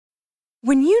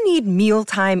When you need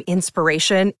mealtime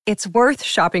inspiration, it's worth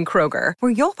shopping Kroger,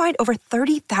 where you'll find over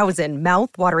 30,000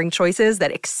 mouth-watering choices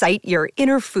that excite your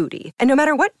inner foodie. And no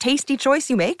matter what tasty choice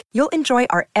you make, you'll enjoy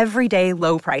our everyday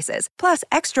low prices, plus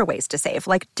extra ways to save,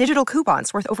 like digital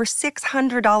coupons worth over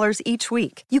 $600 each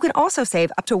week. You can also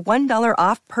save up to $1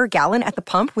 off per gallon at the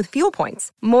pump with fuel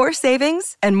points. More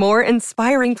savings and more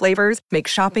inspiring flavors make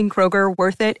shopping Kroger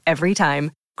worth it every time.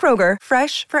 Kroger,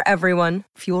 fresh for everyone.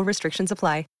 Fuel restrictions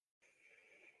apply.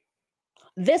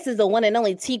 This is the one and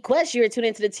only T-Quest. You're tuned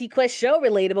into the T-Quest Show.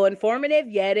 Relatable, informative,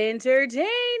 yet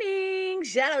entertaining.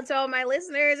 Shout out to all my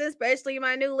listeners, especially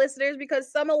my new listeners, because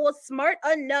someone was smart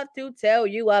enough to tell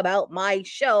you about my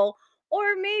show.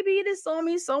 Or maybe you just saw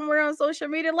me somewhere on social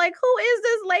media like, who is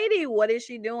this lady? What is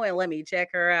she doing? Let me check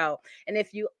her out. And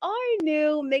if you are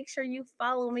new, make sure you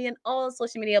follow me on all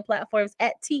social media platforms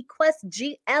at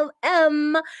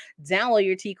TQuestGLM. Download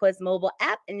your TQuest mobile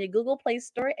app in your Google Play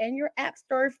Store and your App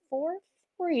Store for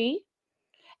free.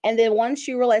 And then once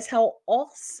you realize how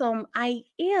awesome I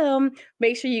am,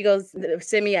 make sure you go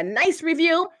send me a nice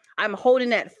review. I'm holding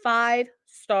that 5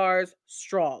 stars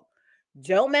strong.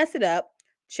 Don't mess it up.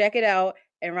 Check it out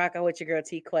and rock out with your girl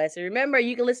T-Quest. And remember,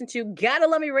 you can listen to Gotta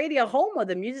Love Me Radio, home of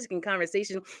the music and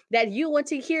conversation that you want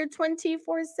to hear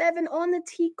 24/7 on the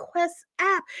T-Quest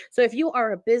app. So if you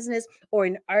are a business or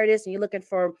an artist and you're looking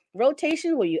for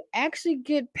rotation where you actually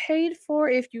get paid for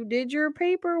if you did your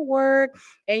paperwork,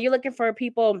 and you're looking for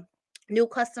people, new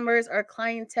customers or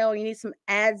clientele, you need some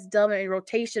ads done in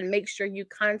rotation, make sure you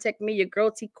contact me. Your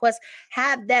girl T-Quest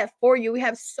have that for you. We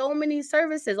have so many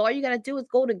services. All you got to do is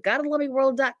go to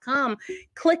gottalovemyworld.com,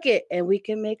 click it, and we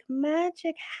can make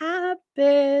magic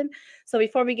happen. So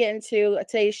before we get into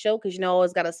today's show, because you know I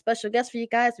always got a special guest for you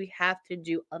guys, we have to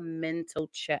do a mental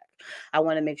check. I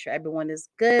want to make sure everyone is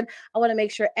good. I want to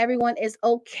make sure everyone is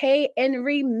okay. And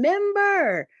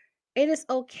remember, it is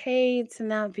okay to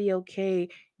not be okay.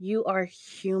 You are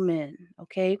human,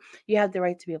 okay? You have the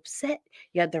right to be upset.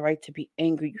 You have the right to be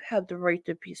angry. You have the right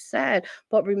to be sad.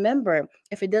 But remember,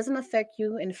 if it doesn't affect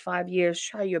you in 5 years,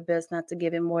 try your best not to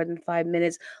give it more than 5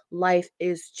 minutes. Life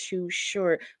is too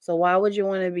short. So why would you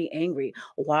want to be angry?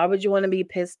 Why would you want to be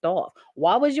pissed off?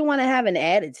 Why would you want to have an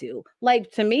attitude? Like,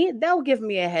 to me, that'll give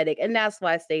me a headache. And that's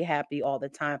why I stay happy all the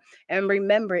time. And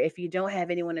remember, if you don't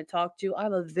have anyone to talk to,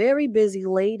 I'm a very busy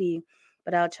lady,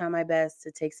 but I'll try my best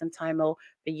to take some time out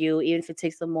for you, even if it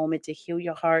takes a moment to heal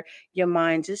your heart, your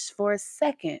mind, just for a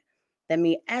second. That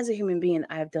means, as a human being,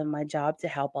 I've done my job to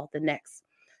help out the next.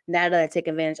 Now that I take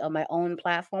advantage of my own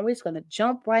platform, we're just going to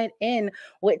jump right in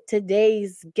with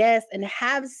today's guest and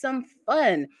have some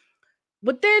fun.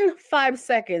 Within 5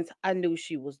 seconds, I knew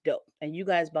she was dope. And you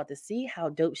guys about to see how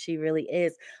dope she really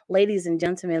is. Ladies and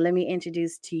gentlemen, let me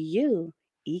introduce to you,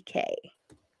 EK.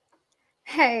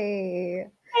 Hey,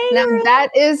 now that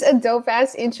is a dope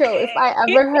ass intro if I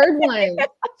ever heard one.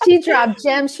 She dropped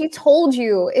gems. She told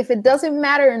you if it doesn't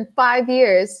matter in 5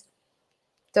 years,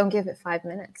 don't give it 5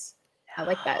 minutes. I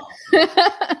like that.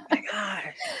 Oh my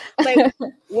gosh. Like,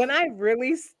 when I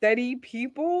really study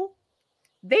people,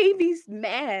 they be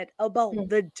mad about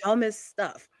the dumbest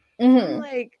stuff. I'm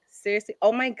like, seriously?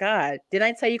 Oh my God. Didn't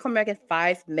I tell you come back in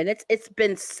 5 minutes? It's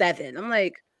been 7. I'm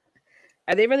like,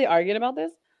 are they really arguing about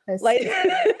this? It's like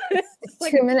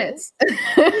 2 minutes.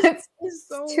 It's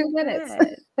so 2 minutes.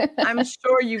 I'm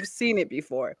sure you've seen it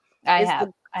before. I It's have.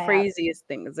 the craziest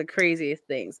thing. It's the craziest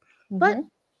things. But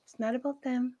it's not about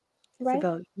them. It's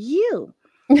about you.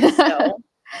 So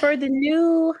for the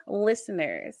new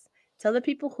listeners, tell the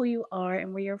people who you are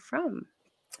and where you're from.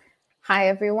 Hi,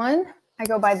 everyone. I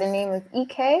go by the name of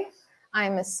EK.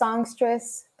 I'm a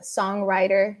songstress, a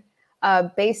songwriter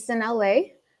based in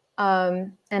LA.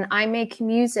 And I make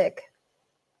music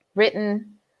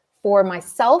written for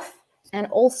myself and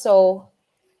also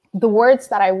the words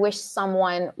that I wish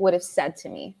someone would have said to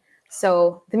me.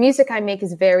 So the music I make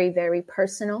is very, very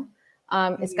personal.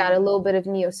 It's got a little bit of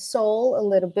neo soul, a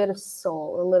little bit of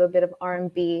soul, a little bit of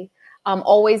R&B. I'm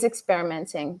always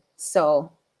experimenting.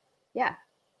 So yeah,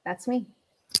 that's me.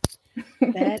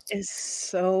 That is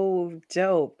so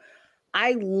dope.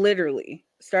 I literally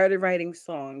started writing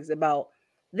songs about,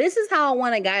 this is how I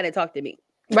want a guy to talk to me.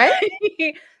 Right? This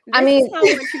is how I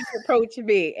want you to approach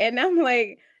me. And I'm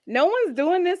like, no one's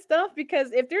doing this stuff,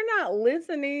 because if they're not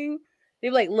listening,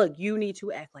 they're like, look, you need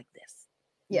to act like this.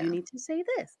 Yeah. You need to say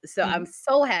this. So I'm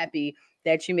so happy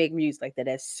that you make music like that.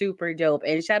 That's super dope.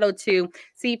 And shout out to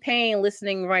C-Pain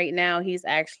listening right now. He's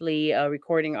actually a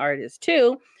recording artist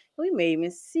too. We may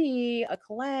even see a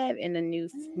collab in the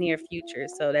near future.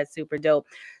 So that's super dope.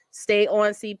 Stay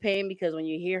on C-Pain, because when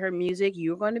you hear her music,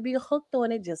 you're going to be hooked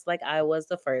on it, just like I was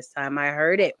the first time I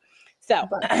heard it. So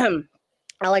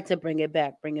I like to bring it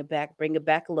back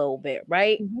a little bit,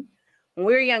 right? Mhm. When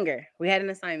we were younger, we had an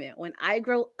assignment. When I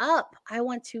grow up, I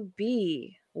want to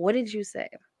be. What did you say?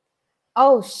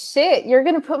 Oh shit, you're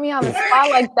gonna put me on the spot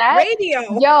like that?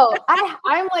 Radio. Yo,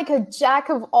 I'm like a jack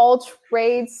of all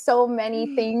trades, so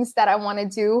many things that I want to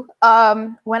do.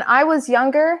 When I was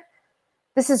younger,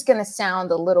 this is gonna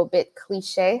sound a little bit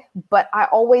cliche, but I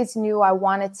always knew I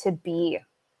wanted to be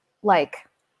like,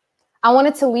 I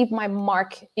wanted to leave my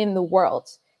mark in the world.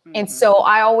 And so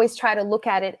I always try to look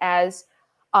at it as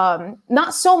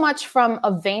not so much from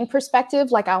a vain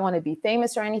perspective, like I want to be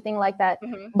famous or anything like that,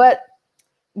 but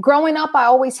growing up, I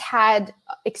always had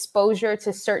exposure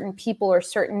to certain people or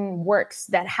certain works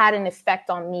that had an effect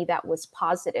on me that was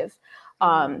positive.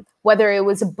 Whether it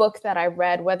was a book that I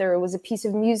read, whether it was a piece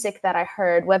of music that I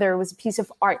heard, whether it was a piece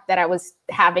of art that I was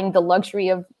having the luxury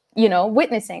of,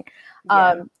 witnessing.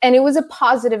 And it was a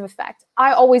positive effect.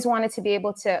 I always wanted to be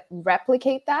able to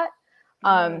replicate that.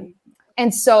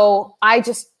 And so I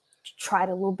just tried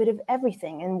a little bit of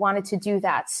everything and wanted to do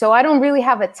that. So I don't really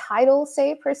have a title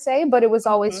per se, but it was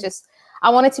always just, I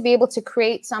wanted to be able to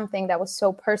create something that was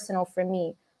so personal for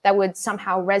me that would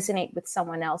somehow resonate with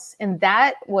someone else. And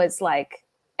that was like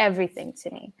everything to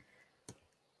me.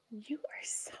 You are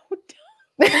so dumb.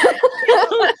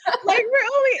 Like we're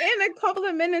only in a couple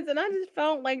of minutes and I just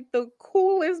felt like the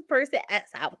coolest person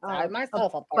outside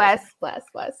myself. Bless.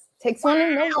 Takes one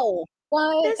to know.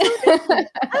 What? Okay.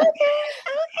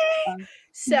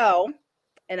 So,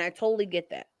 and I totally get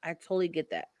that.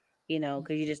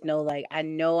 Because you just know, like, I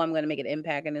know I'm going to make an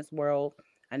impact in this world.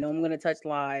 I know I'm going to touch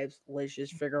lives. Let's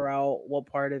just figure out what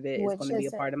part of it is going to be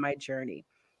a part of my journey.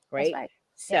 Right?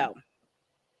 So,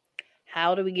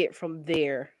 how do we get from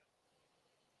there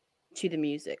to the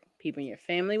music? People in your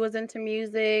family was into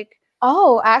music?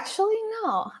 Oh, actually,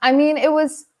 no. I mean,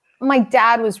 my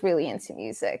dad was really into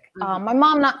music. My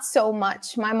mom, not so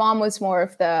much. My mom was more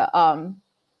of the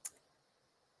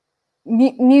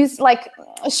music, like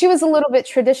she was a little bit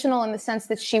traditional in the sense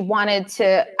that she wanted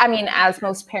to, I mean, as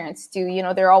most parents do,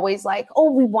 they're always like, oh,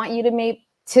 we want you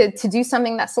to do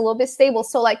something that's a little bit stable.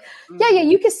 So like, yeah,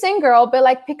 you can sing, girl, but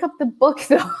like pick up the book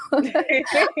though.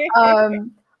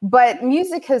 But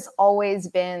music has always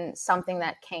been something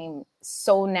that came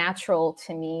so natural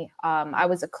to me. I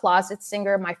was a closet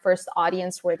singer. My first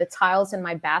audience were the tiles in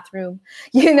my bathroom,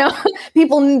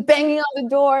 people banging on the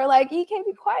door, like, you can't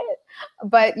be quiet.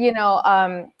 But,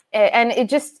 and it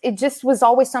just was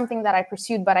always something that I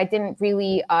pursued, but I didn't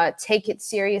really take it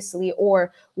seriously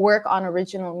or work on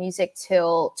original music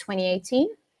till 2018.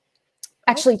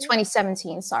 Actually,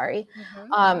 2017, sorry.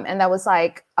 And that was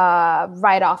like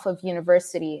right off of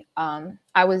university.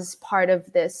 I was part of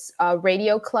this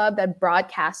radio club that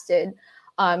broadcasted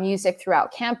music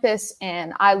throughout campus.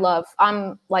 And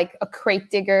I'm like a crate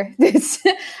digger.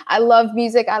 I love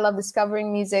music. I love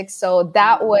discovering music. So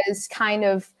that was kind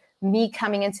of me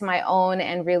coming into my own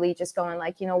and really just going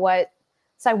like, you know what?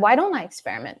 It's like, why don't I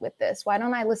experiment with this? Why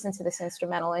don't I listen to this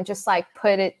instrumental and just like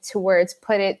put it to words,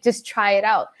 just try it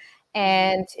out.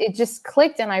 And it just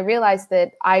clicked and I realized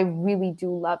that I really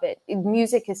do love it.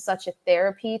 Music is such a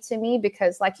therapy to me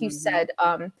because like you said,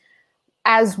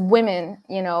 as women,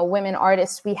 women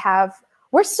artists,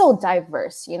 we're so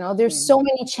diverse, there's so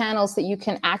many channels that you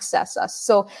can access us.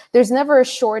 So there's never a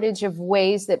shortage of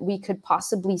ways that we could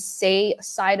possibly say a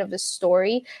side of a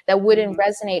story that wouldn't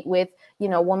resonate with,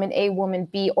 woman A, woman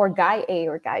B, or guy A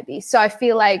or guy B. So I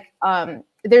feel like,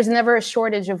 there's never a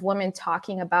shortage of women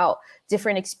talking about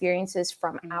different experiences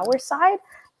from our side.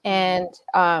 And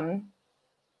so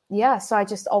I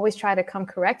just always try to come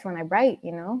correct when I write,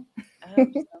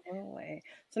 Absolutely.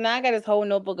 So now I got this whole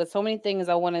notebook of so many things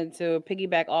I wanted to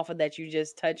piggyback off of that you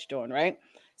just touched on, right?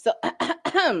 So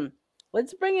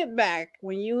let's bring it back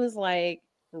when you was like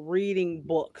reading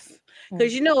books.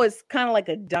 Because it's kind of like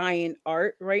a dying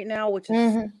art right now, which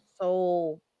is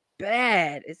so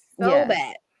bad. It's so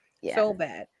bad. Yeah. So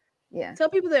bad. Yeah. Tell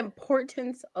people the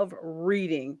importance of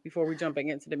reading before we're jumping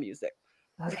into the music.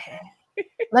 Okay.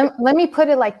 let me put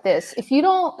it like this. If you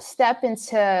don't step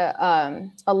into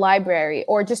a library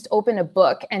or just open a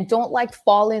book and don't like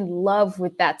fall in love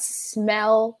with that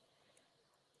smell,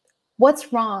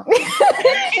 what's wrong?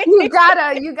 you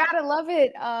gotta love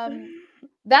it.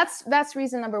 That's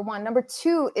reason number one. Number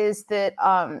two is that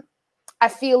I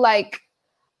feel like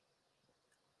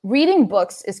reading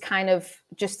books is kind of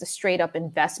just a straight up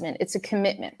investment. It's a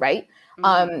commitment, right?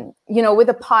 With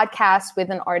a podcast,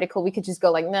 with an article, we could just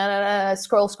go like, no,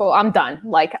 scroll. I'm done.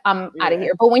 Like I'm out of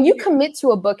here. But when you commit to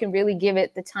a book and really give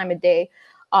it the time of day,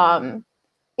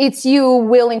 it's you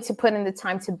willing to put in the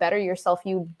time to better yourself,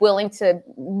 you willing to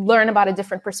learn about a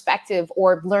different perspective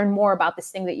or learn more about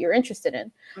this thing that you're interested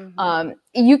in.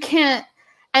 You can't,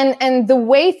 and the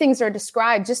way things are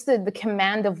described, just the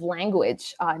command of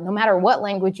language, no matter what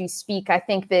language you speak, I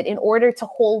think that in order to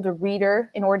hold a reader,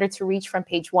 in order to reach from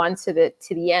page 1 to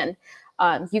the end,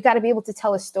 you got to be able to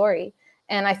tell a story.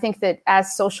 And I think that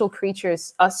as social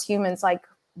creatures, us humans, like,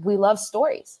 we love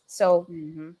stories. So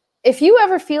if you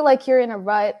ever feel like you're in a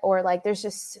rut, or like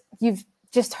you've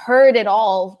just heard it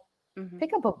all,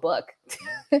 pick up a book.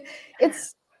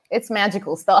 It's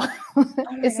magical stuff.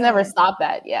 It's never stopped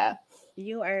that. Yeah.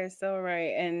 You are so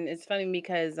right. And it's funny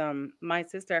because my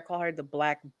sister, I call her the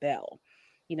Black Belle,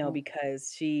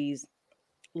 because she's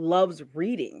loves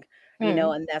reading,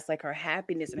 and that's like her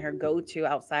happiness and her go-to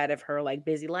outside of her like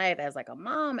busy life as like a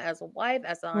mom, as a wife,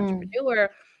 as an entrepreneur.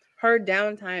 Her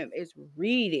downtime is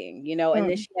reading, and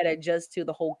then she had to adjust to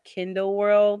the whole Kindle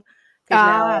world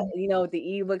because now, the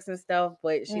ebooks and stuff,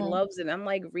 but she loves it. I'm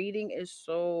like, reading is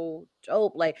so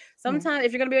dope. Like, sometimes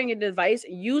if you're gonna be on your device,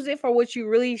 use it for what you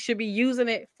really should be using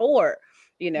it for.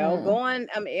 Go on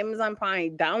Amazon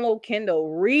Prime, download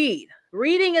Kindle, read.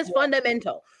 Reading is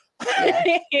fundamental. And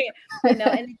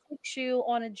it takes you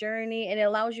on a journey, and it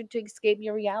allows you to escape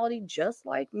your reality, just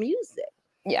like music.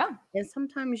 Yeah. And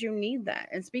sometimes you need that.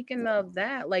 And speaking of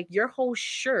that, like, your whole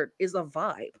shirt is a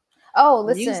vibe. Oh,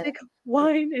 listen. Music,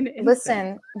 wine, and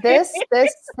incense. Listen,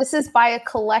 this is by a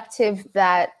collective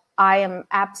that I am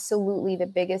absolutely the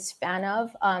biggest fan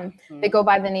of. They go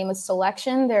by the name of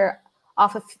Selection. They're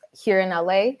off of here in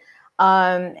LA.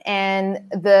 And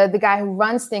the guy who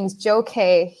runs things, Joe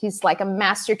K, he's like a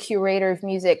master curator of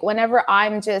music. Whenever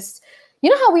I'm just,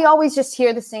 how we always just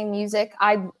hear the same music.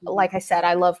 Like I said,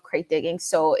 I love crate digging.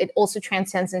 So it also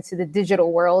transcends into the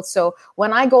digital world. So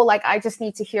when I go, like, I just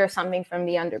need to hear something from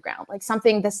the underground, like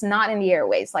something that's not in the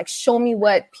airways, like show me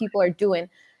what people are doing.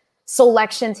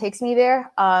 Selection takes me there.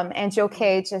 And Joe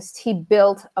K, he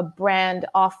built a brand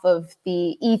off of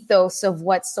the ethos of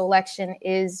what Selection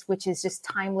is, which is just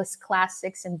timeless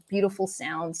classics and beautiful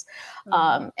sounds.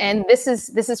 And this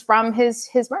is from his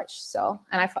merch. So,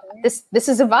 and this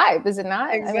is a vibe, is it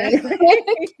not? Exactly. I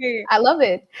mean, I love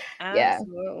it.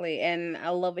 Absolutely. Yeah. And I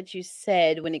love what you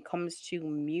said when it comes to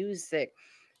music.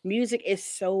 Music is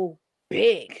so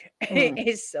big.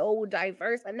 It's so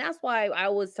diverse, and that's why I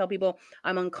always tell people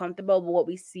I'm uncomfortable with what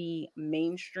we see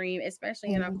mainstream,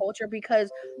 especially in our culture, because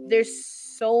there's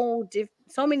so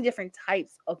many different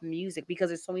types of music, because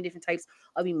there's so many different types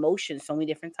of emotions, so many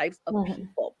different types of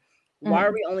people. Why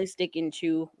are we only sticking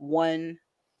to one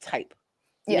type?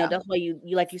 That's why you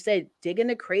like you said, dig in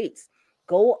the crates,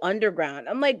 go underground.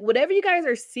 I'm like, whatever you guys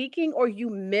are seeking, or you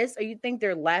miss, or you think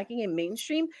they're lacking in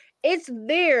mainstream, it's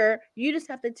there. You just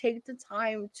have to take the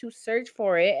time to search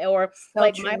for it. Or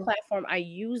my platform, I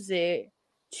use it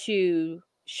to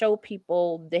show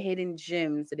people the hidden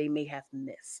gems that they may have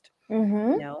missed.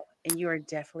 And you are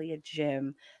definitely a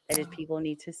gem that is people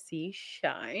need to see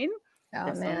shine. So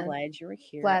I'm glad you were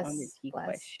here on the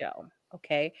T-Quest show.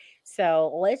 Okay,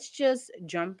 so let's just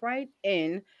jump right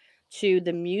in to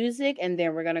the music, and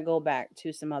then we're gonna go back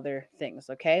to some other things.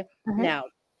 Okay, now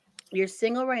your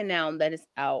single right now that is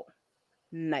out,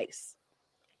 Nice.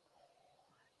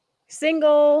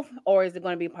 Single, or is it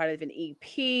going to be part of an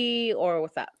EP, or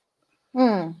what's up?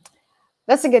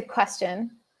 That's a good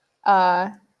question.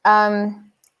 It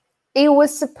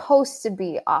was supposed to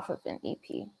be off of an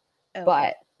EP,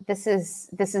 but this is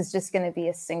just going to be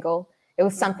a single. It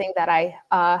was something that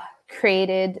I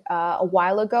created a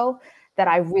while ago that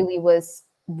I really was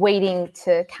waiting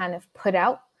to kind of put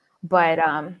out, but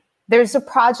there's a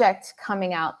project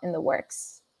coming out in the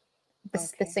works.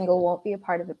 The single won't be a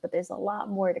part of it, but there's a lot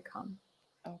more to come.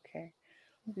 Okay.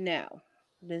 Now,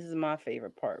 this is my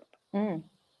favorite part.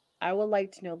 I would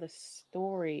like to know the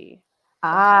story.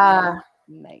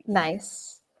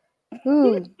 Nice.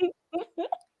 Ooh.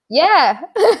 Yeah.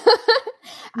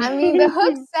 I mean, the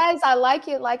hook says, I like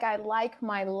it like I like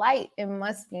my light. It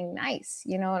must be nice.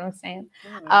 You know what I'm saying?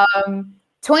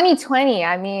 2020,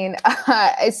 I mean,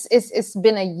 it's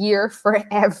been a year for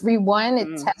everyone.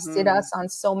 It tested us on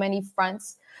so many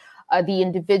fronts, the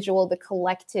individual, the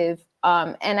collective.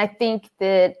 And I think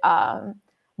that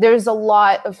there's a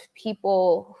lot of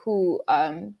people who,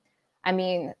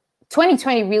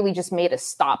 2020 really just made us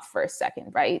stop for a second,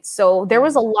 right? So there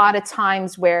was a lot of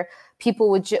times where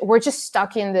people were just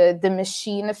stuck in the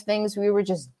machine of things. We were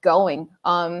just going,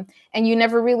 and you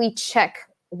never really check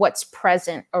what's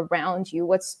present around you.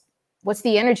 What's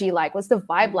the energy like? What's the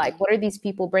vibe like? What are these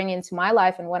people bringing into my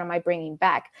life, and what am I bringing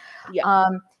back?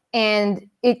 And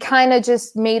it kind of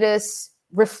just made us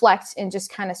reflect and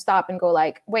just kind of stop and go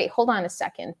like, wait, hold on a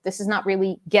second. This is not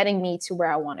really getting me to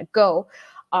where I want to go.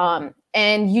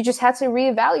 And you just had to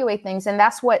reevaluate things. And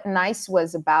that's what Nice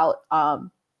was about.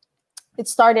 It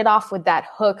started off with that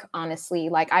hook, honestly.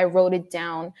 Like I wrote it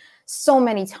down so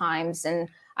many times and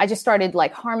I just started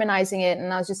like harmonizing it.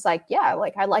 And I was just like, yeah,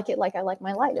 like I like it like I like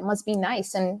my light. It must be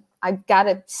nice. And I got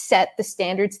to set the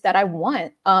standards that I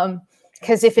want.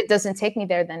 Because if it doesn't take me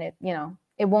there, then it, you know,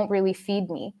 it won't really feed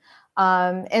me.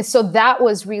 And so that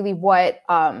was really what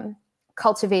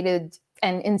cultivated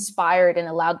and inspired and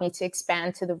allowed me to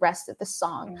expand to the rest of the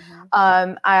song.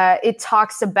 It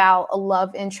talks about a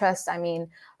love interest. I mean,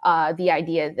 the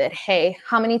idea that, hey,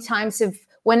 how many times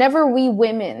whenever we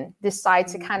women decide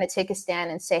to kind of take a stand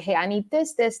and say, hey, I need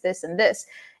this, this, this, and this,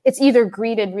 it's either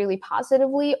greeted really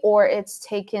positively or it's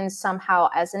taken somehow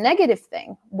as a negative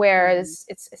thing, whereas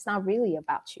it's not really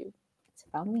about you. It's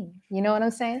about me. You know what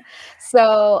I'm saying?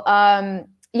 So,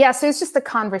 yeah, so it's just a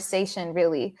conversation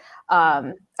really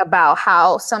about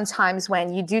how sometimes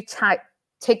when you do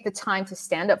take the time to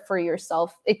stand up for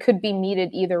yourself, it could be needed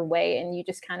either way. And you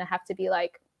just kind of have to be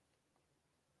like,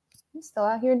 I'm still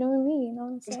out here doing me, you know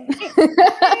what I'm saying?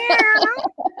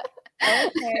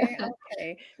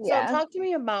 Okay. So talk to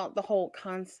me about the whole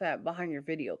concept behind your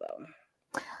video though.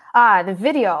 The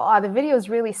video is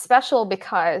really special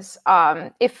because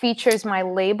it features my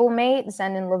label mate,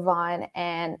 Zenon Levon,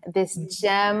 and this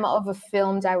gem of a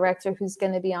film director who's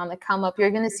going to be on the come up.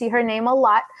 You're going to see her name a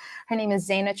lot. Her name is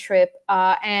Zaina Tripp.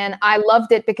 And I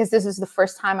loved it because this is the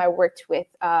first time I worked with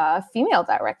a female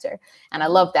director. And I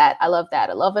love that. I love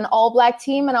an all-Black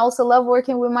team. And I also love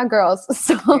working with my girls.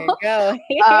 So there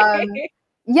you go.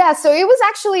 Yeah, so it was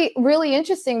actually really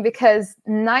interesting because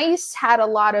Nice had a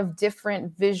lot of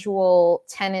different visual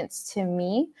tenets to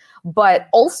me, but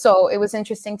also it was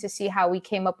interesting to see how we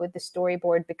came up with the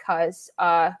storyboard because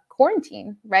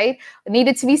quarantine, right? It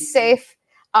needed to be safe.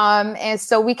 And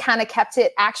so we kind of kept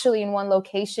it actually in one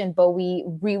location, but we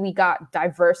really got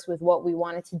diverse with what we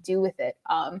wanted to do with it.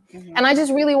 And I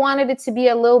just really wanted it to be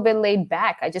a little bit laid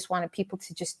back. I just wanted people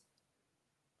to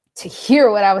hear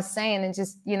what I was saying and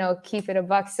just, you know, keep it a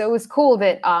buck. So it was cool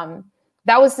that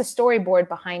that was the storyboard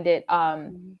behind it.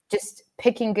 Just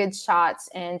picking good shots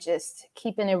and just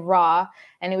keeping it raw.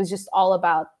 And it was just all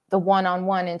about the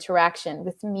one-on-one interaction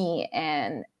with me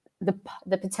and the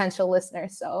potential listener.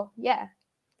 So yeah.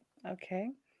 Okay.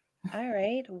 All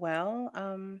right. Well,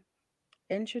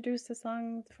 introduce the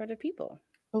song for the people.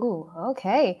 Ooh,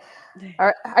 okay.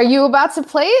 Are you about to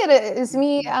play it?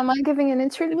 Am I giving an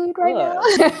interlude right now?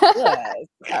 Yes.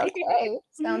 Okay,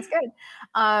 sounds good.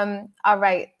 All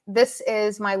right. This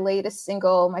is my latest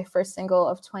single, my first single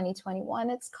of 2021.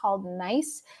 It's called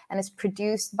Nice, and it's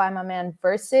produced by my man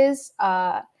Versus.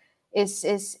 It's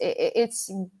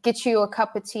get you a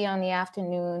cup of tea on the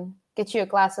afternoon, get you a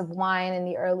glass of wine in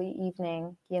the early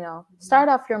evening, you know, start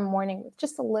off your morning with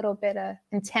just a little bit of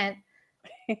intent.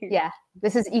 Yeah,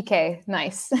 this is EK.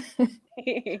 Nice. Like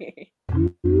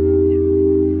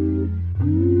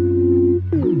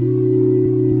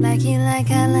you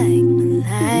like I like my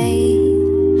light.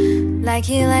 Like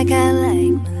you like I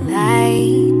like my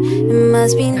light. It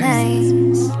must be nice.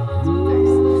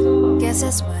 Guess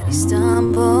that's why they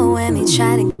stumble when they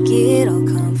try to get all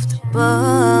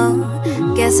comfortable.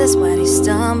 Guess that's why they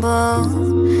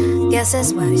stumble. Guess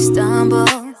that's why they stumble.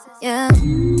 Yeah.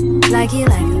 Like you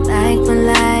like I like my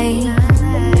light.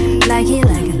 Like you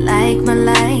like I like my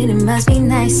light. It must be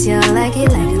nice, yo. Like you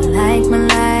like I like my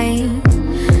light.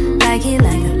 Like you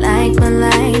like I like my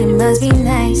light. It must be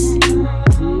nice.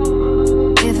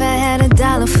 If I had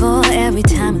 $1 for every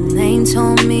time Elaine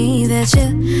told me that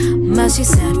you must be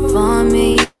sad for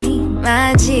me,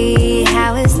 my G,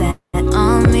 how is that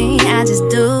on me? I just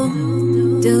do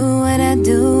what I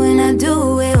do and I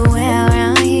do it well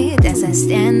around here. That's that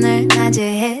standard. Nod your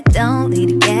head, don't leave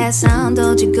the gas on.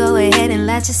 Don't you go ahead and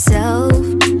let yourself.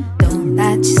 Don't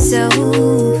let yourself.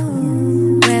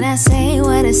 When I say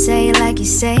what I say, like you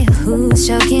say, who's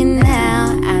choking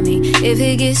now? I mean, if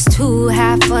it gets too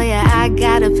hot for you, I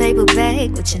got a paper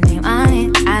bag with your name on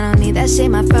it. I don't need that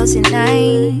shit, my frozen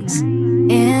nights.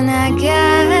 And I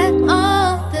got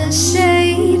all the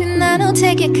shade, and I don't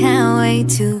take it kind way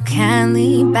too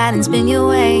kindly. Biden's been your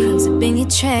way, comes up in your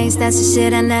trays. That's the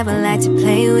shit I never like to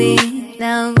play with.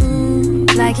 No,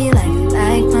 like you like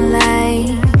I like my light.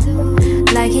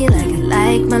 Like you like I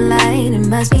like my light. It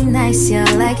must be nice, yo.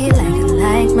 Like you like I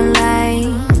like my light.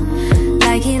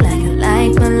 Like you like I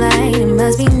like my light. It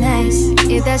must be nice.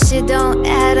 If that shit don't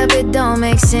add up, it don't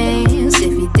make sense.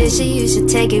 If you did shit, you should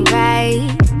take it right.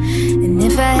 And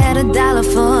if I had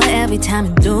 $1 for every time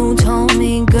a dude told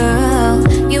me, girl,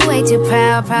 you way too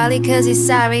proud. Probably cause your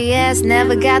sorry ass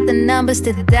never got the numbers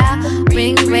to the dial.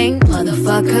 Ring, ring,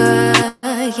 motherfucker,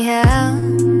 yeah.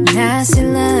 Nasty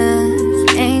love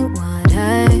ain't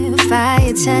water.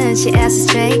 Fire touch, your ass is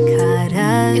straight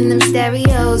cutter. In them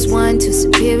stereos, 1, 2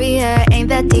 superior. Ain't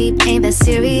that deep, ain't that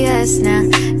serious. Now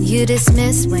you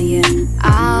dismiss when you're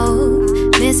out.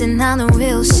 Missing on the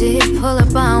real shit. Pull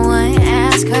up on one,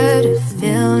 ask her to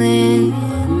fill in.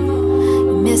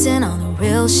 You're missing on the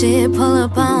real shit. Pull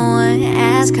up on one,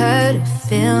 ask her to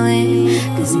fill in.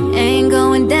 Cause it ain't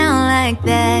going down like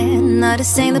that. No,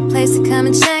 this ain't the place to come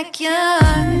and check your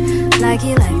like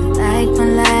you like my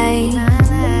light.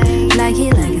 Like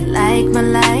you like my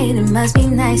light. It must be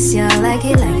nice, y'all. Like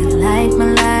you like my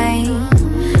light.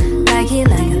 Like you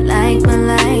like my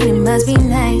light. It must be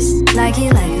nice. Like you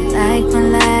like my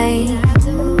light.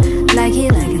 Like you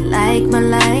like my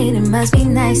light. It must be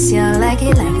nice, y'all. Like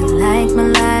you like my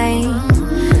light.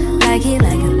 Like you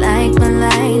like my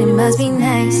light. It must be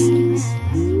nice.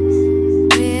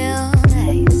 Real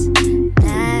nice.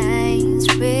 Nice.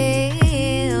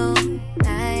 Real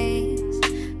nice.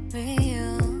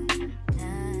 Real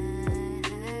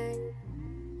nice.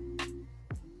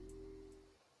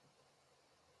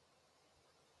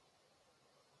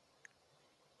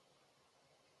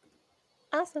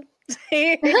 Awesome.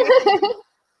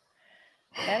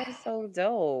 That is so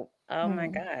dope. Oh my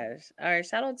gosh. All right.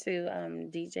 Shout out to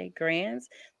DJ Grants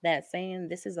that's saying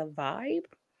this is a vibe,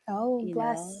 Oh, you know,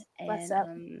 bless and up.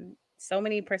 so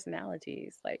many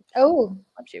personalities. Like, Oh,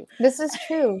 loves you. this is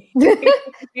true.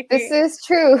 This is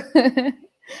true.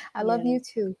 I love Yeah, you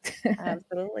too.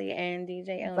 absolutely. And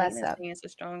DJ Bless Elena up. saying it's a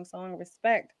strong song.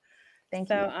 Respect. Thank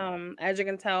So, you. as you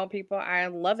can tell, people are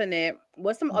loving it.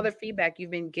 What's some Mm. other feedback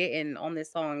you've been getting on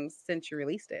this song since you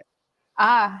released it?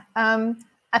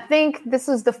 I think this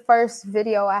was the first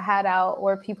video I had out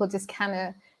where people just kind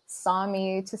of saw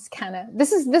me just kind of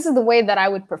this is the way that I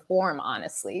would perform,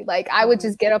 honestly. Like I would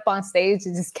just get up on stage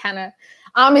and just kind of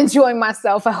I'm enjoying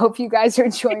myself. I hope you guys are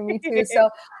enjoying me too. So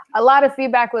a lot of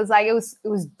feedback was like it was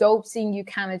dope seeing you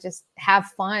kind of just have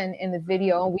fun in the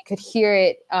video, and we could hear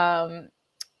it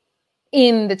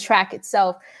in the track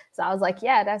itself. So I was like,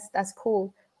 yeah, that's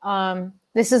cool.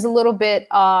 This is a little bit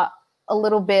up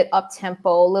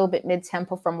tempo, a little bit mid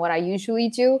tempo from what I usually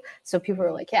do. So people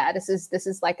were like, yeah, this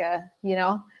is like a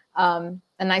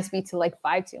a nice beat to like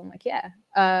vibe to. I'm like, yeah.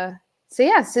 So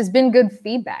yes, it's been good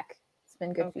feedback. It's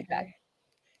been good feedback. Okay.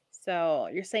 So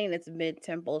you're saying it's mid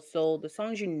tempo. So the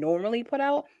songs you normally put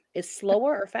out is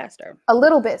slower or faster? A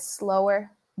little bit slower,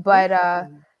 but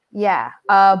Ooh. yeah.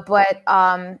 But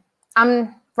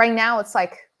I'm right now it's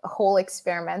like a whole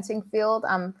experimenting field.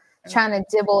 I'm trying to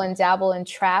dibble and dabble in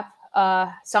trap.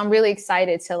 So I'm really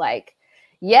excited to like,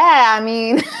 yeah, I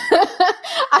mean,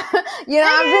 I've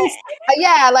been,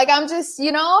 yeah, like I'm just,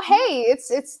 hey,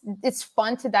 it's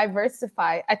fun to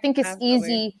diversify. I think it's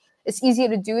Absolutely. easy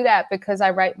to do that because I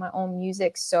write my own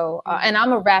music. So, and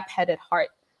I'm a rap head at heart.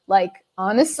 Like,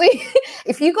 honestly,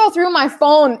 if you go through my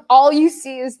phone, all you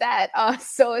see is that.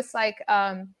 So it's like,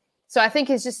 so I think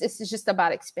it's just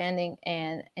about expanding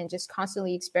and just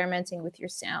constantly experimenting with your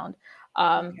sound,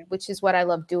 which is what I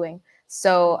love doing.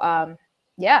 So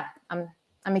yeah,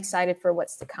 I'm excited for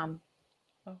what's to come.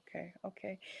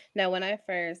 Okay. Now, when I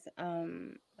first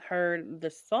heard the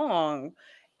song,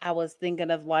 I was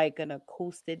thinking of like an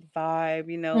acoustic vibe,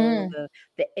 Mm,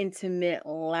 the intimate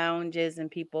lounges and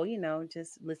people,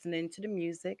 just listening to the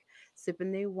music,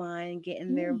 sipping their wine,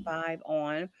 getting their mm, vibe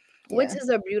on, which yeah. is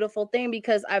a beautiful thing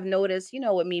because I've noticed,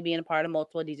 with me being a part of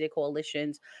multiple DJ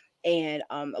coalitions and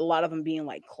a lot of them being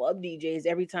like club DJs,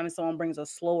 every time someone brings a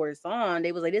slower song,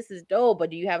 they was like, "This is dope, but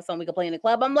do you have something we can play in the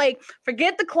club?" I'm like,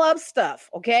 forget the club stuff,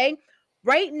 okay?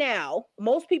 Right now,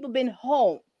 most people been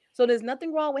home. So there's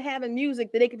nothing wrong with having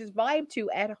music that they can just vibe to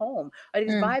at home or they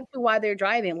just Mm, vibe to while they're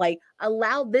driving. Like,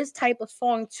 allow this type of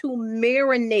song to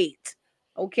marinate,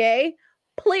 okay?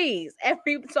 Please.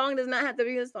 Every song does not have to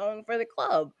be a song for the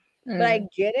club. But I mm,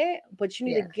 get it, but you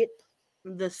need to yeah. get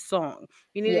the song.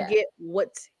 You need to Yeah. get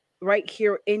what's right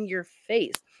here in your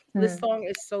face. This Mm, song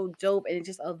is so dope and it's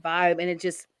just a vibe and it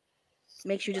just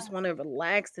makes you just want to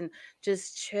relax and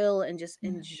just chill and just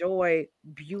mm, enjoy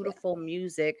yeah. beautiful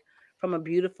music from a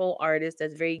beautiful artist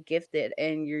that's very gifted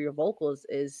and your vocals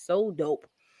is so dope,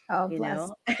 Oh, you bless.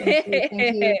 know? Thank you.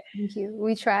 Thank you. Thank you.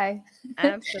 We try.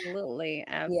 Absolutely,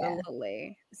 Yeah.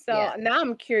 absolutely. So Yeah. now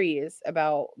I'm curious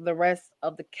about the rest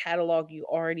of the catalog you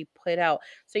already put out.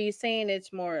 So you're saying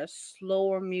it's more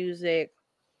slower music,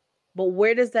 but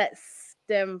where does that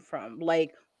stem from?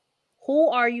 Like, who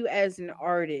are you as an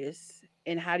artist,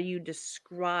 and how do you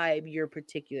describe your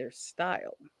particular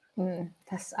style?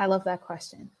 I love that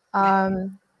question.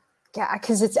 Yeah,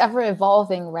 because it's ever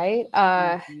evolving, right?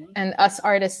 Mhm, And us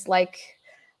artists, like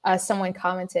someone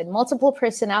commented, multiple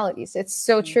personalities. It's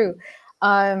so true.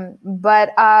 mhm,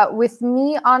 But with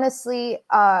me, honestly,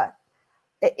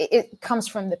 it comes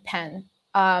from the pen.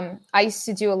 I used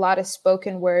to do a lot of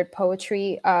spoken word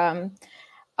poetry, and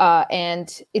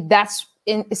that's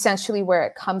essentially where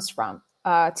it comes from.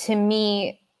 To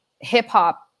me, hip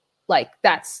hop, like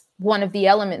that's one of the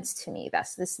elements to me.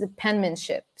 That's the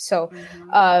penmanship.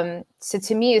 mhm. So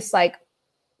to me, it's like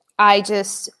I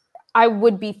just I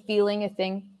would be feeling a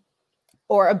thing,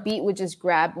 or a beat would just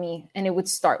grab me and it would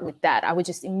start with that. I would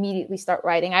just immediately start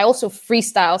writing. I also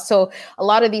freestyle. So a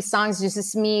lot of these songs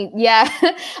just me. Yeah.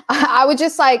 I would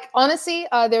just like, honestly,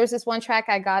 there was this one track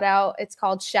I got out. It's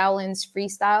called Shaolin's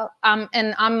Freestyle.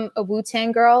 And I'm a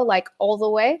Wu-Tang girl, like all the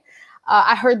way.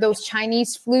 I heard those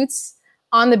Chinese flutes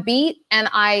on the beat and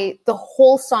the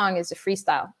whole song is a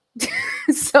freestyle.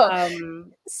 So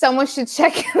Um, someone should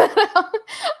check that out.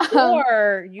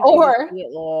 or you can just Or do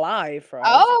it live for us.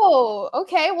 Oh,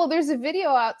 okay. Well, there's a video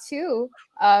out too.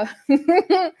 What's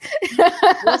the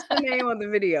name of the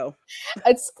video?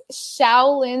 It's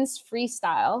Shaolin's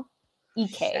Freestyle,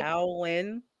 EK.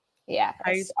 Shaolin. Yeah.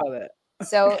 How you spell that?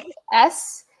 So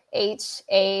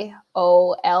SHAOLIN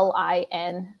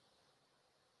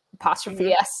apostrophe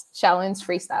Mhm. S, Shaolin's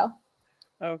Freestyle.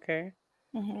 Okay.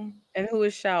 Mm-hmm. And who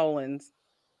is Shaolin's?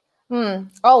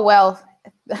 Oh, well,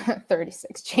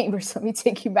 36 chambers. Let me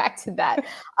take you back to that.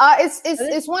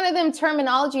 It's one of them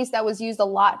terminologies that was used a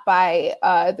lot by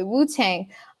the Wu-Tang.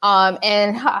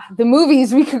 And the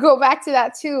movies, we could go back to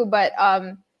that too. But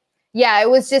yeah, it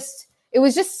was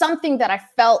just something that I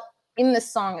felt in the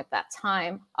song at that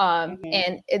time.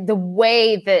 And the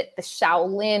way that the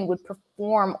Shaolin would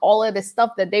perform all of the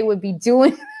stuff that they would be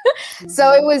doing.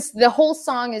 So it was, the whole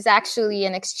song is actually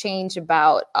an exchange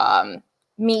about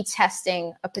me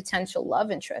testing a potential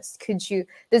love interest.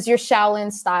 Does your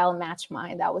Shaolin style match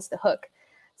mine? That was the hook.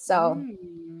 So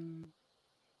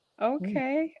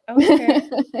Okay. Okay.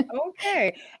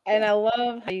 Okay. And I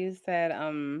love how you said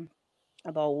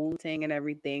about Wu-Tang and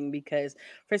everything, because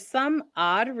for some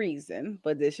odd reason,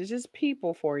 but this is just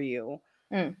people for you,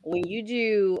 Mm. when you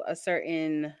do a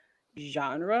certain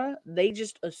genre, they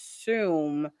just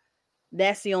assume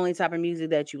that's the only type of music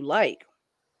that you like.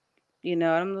 You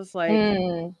know, and I'm just like,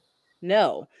 Mm.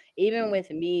 no. Even with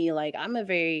me, like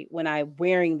when I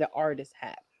wearing the artist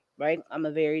hat, right? I'm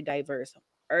a very diverse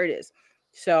artist.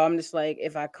 So I'm just like,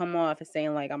 if I come off as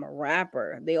saying like I'm a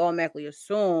rapper, they automatically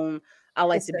assume I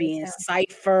like It's to the be in sound.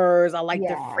 ciphers. I like to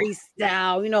Yeah.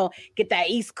 freestyle, get that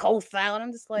East Coast style. And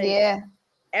I'm just like, Yeah. Ain't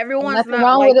everyone's nothing not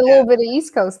wrong like with a that. little bit of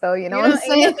East Coast though, you know what I'm Ain't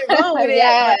saying? nothing wrong with it,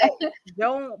 Yeah. but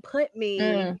don't put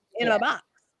me in a Yeah. box.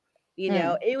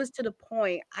 It was to the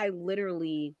point I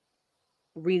literally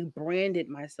rebranded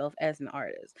myself as an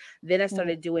artist. Then I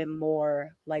started doing more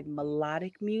like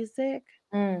melodic music.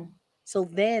 Mm. So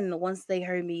then once they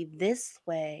heard me this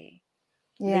way,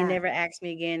 they Yeah. never asked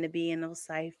me again to be in no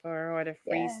cipher or the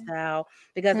Yeah. freestyle,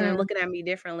 because they're Mm. looking at me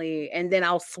differently. And then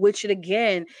I'll switch it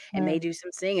again and may Mm. do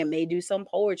some singing, may do some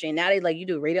poetry. And now they like, you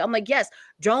do radio. I'm like, yes,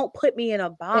 don't put me in a In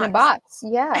a box. box.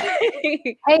 Yeah.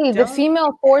 Hey, the Don't.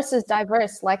 female force is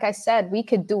diverse. Like I said, we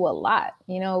could do a lot.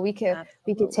 We could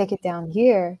take it Absolutely. down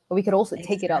here, but we could also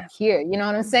take it up Exactly. here. You know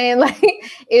what I'm saying? Like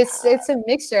it's a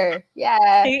mixture.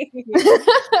 Yeah. Exactly.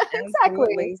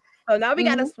 Absolutely. So now we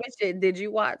gotta Mhm. switch it. Did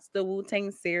you watch the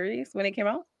Wu-Tang series when it came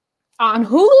out? On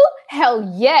Hulu?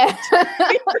 Hell yeah.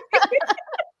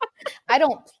 I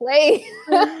don't play.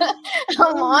 I'm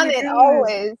Oh on my it gosh.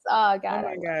 always. Oh Oh God, I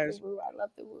my love the gosh. Woo. I love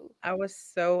the Woo. I was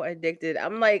so addicted.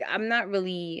 I'm like, I'm not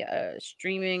really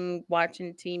streaming,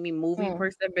 watching TV, movie Mm,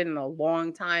 person. I've been in a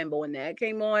long time, but when that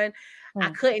came on, I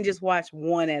mm. couldn't just watch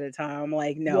one at a time. I'm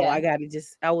like, no, Yeah.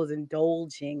 I was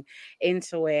indulging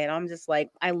into it. I'm just like,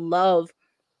 I love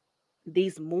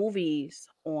these movies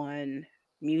on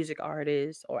music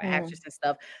artists or Mm. actors and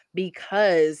stuff,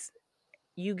 because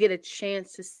you get a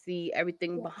chance to see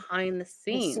everything Yeah. behind the The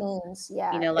scenes. scenes,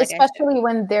 yeah. Like I said, Especially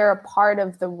when they're a part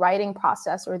of the writing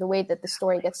process or the way that the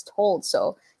story gets told.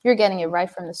 So you're getting it right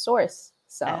from the source.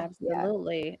 So yeah.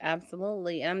 absolutely,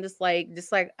 absolutely. And I'm just like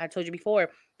I told you before,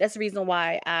 that's the reason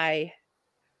why I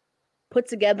put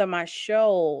together my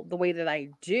show the way that I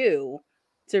do,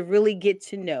 to really get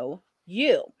to know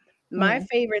you. My Mm,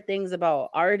 favorite things about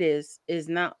artists is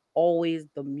not always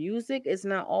the music, it's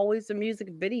not always the music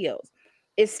videos.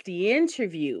 It's the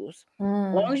interviews.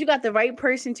 As long as mm. you got the right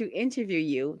person to interview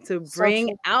you, to So bring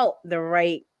true. out the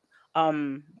right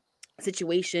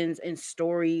situations and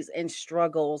stories and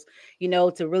struggles,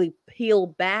 to really peel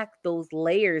back those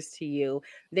layers to you,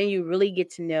 then you really get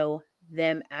to know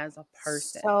them as a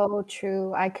person. So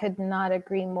true. I could not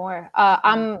agree more.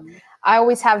 Mhm. I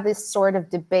always have this sort of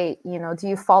debate, do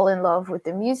you fall in love with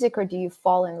the music or do you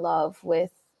fall in love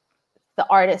with the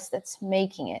artist that's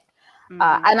making it?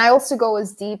 Mhm. And I also go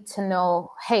as deep to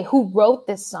know, hey, who wrote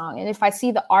this song? And if I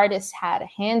see the artist had a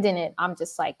hand in it, I'm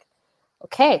just like,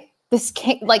 okay, this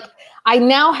can't, like, I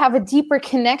now have a deeper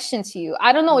connection to you.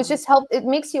 I don't know. It's Mhm. just it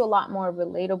makes you a lot more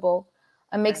relatable.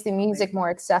 It makes the Absolutely. music more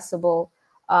accessible.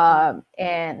 Mhm.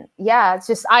 And yeah, it's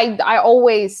just, I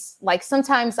always, like,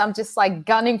 sometimes I'm just like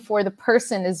gunning for the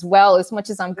person as well, as much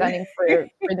as I'm gunning for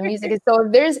the music. And so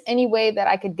if there's any way that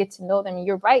I could get to know them,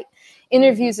 you're right.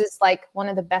 Interviews is like one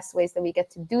of the best ways that we get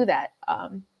to do that.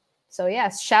 So yeah,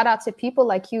 shout out to people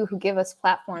like you who give us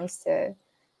platforms to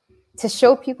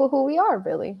show people who we are,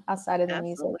 really, outside of the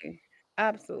music. Absolutely.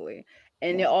 Absolutely.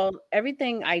 And Yeah.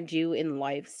 everything I do in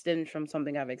life stems from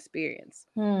something I've experienced.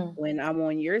 Hmm. When I'm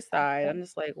on your side, I'm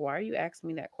just like, why are you asking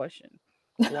me that question?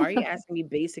 Why are you asking me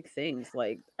basic things?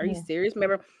 Like, are you Yeah. serious?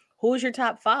 Remember, who's your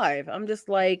top five? I'm just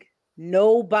like,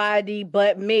 nobody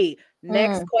but me.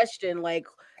 Next Mm. question. Like,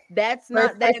 that's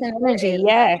First not that person energy. important.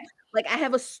 Yeah. Like, I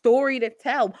have a story to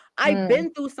tell. I've Mm.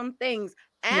 been through some things.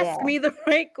 Yeah. Ask me the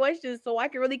right questions so I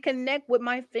can really connect with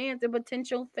my fans and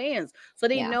potential fans so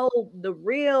they Yeah. know the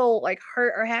real like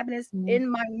hurt or happiness Mm. in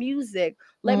my music.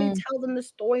 Let me Mm. tell them the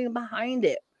story behind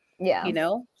it, Yeah.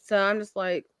 So I'm just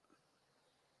like,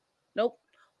 nope.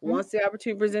 Mm. Once the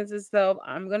opportunity presents itself,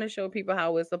 I'm gonna show people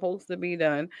how it's supposed to be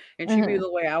done and treat Mhm. people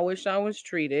the way I wish I was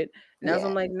treated. Now Yeah.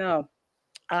 I'm like, no,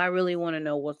 I really want to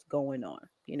know what's going on.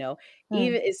 Mm.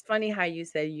 Even it's funny how you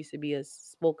said you used to be a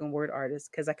spoken word artist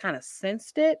because I kind of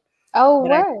sensed it, Oh,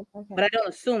 but I word. Okay. but I don't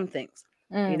assume things,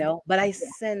 Mm. but I Yeah.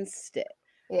 sensed it,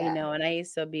 Yeah. and I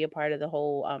used to be a part of the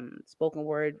whole spoken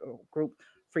word group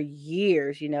for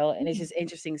years, and it's Mm. just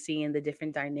interesting seeing the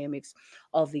different dynamics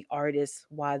of the artists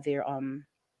while they're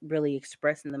really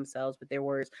expressing themselves with their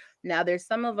words. Now there's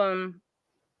some of them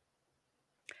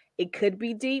it could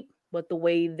be deep, but the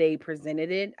way they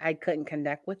presented it, I couldn't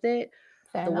connect with it.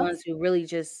 Fair The enough. ones who really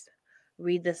just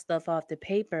read the stuff off the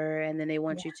paper and then they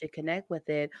want Yeah. you to connect with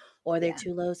it, or they're Yeah.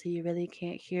 too low so you really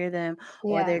can't hear them,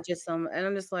 or Yeah. they're just and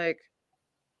I'm just like,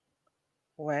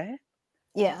 what?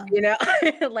 Yeah. You know,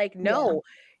 like, Yeah. no, Mm.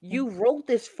 you wrote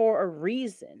this for a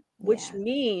reason, which Yeah.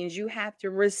 means you have to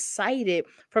recite it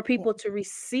for Yeah. people to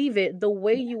receive it the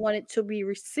way you want it to be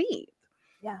received.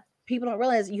 Yeah. People don't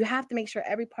realize you have to make sure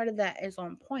every part of that is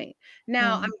on point.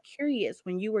 Now, I'm Mm. curious,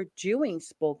 when you were doing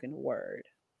spoken word,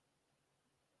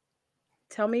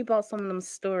 tell me about some of them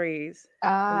stories in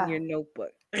Ah. your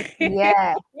notebook.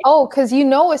 Yeah. Oh, because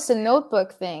it's a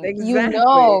notebook thing. Exactly. We've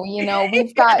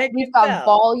I can got tell.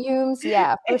 volumes.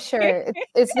 Yeah, for sure.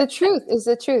 It's the truth. It's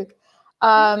the truth.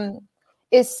 Um,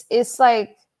 it's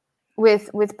like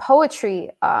with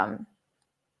poetry,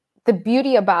 the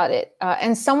beauty about it.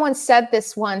 And someone said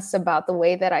this once about the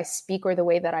way that I speak or the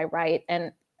way that I write,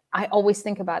 and I always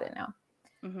think about it now.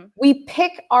 Mhm. We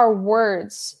pick our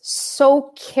words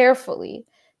so carefully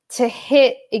to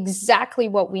hit exactly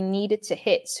what we needed to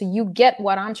hit. So you get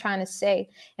what I'm trying to say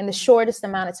in the shortest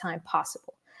amount of time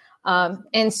possible.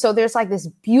 And so there's like this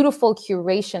beautiful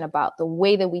curation about the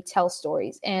way that we tell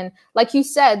stories. And like you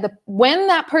said, when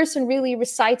that person really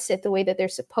recites it the way that they're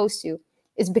supposed to,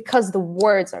 is because the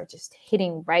words are just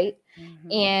hitting right.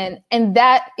 Mhm. And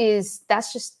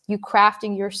that's just you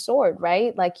crafting your sword,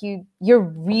 right? Like you're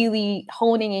really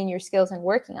honing in your skills and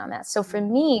working on that. So for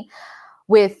me,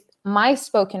 with my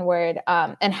spoken word,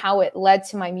 and how it led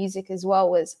to my music as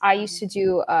well, was I used to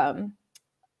do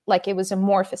like it was a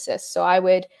morphosis. So I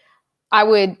would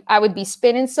be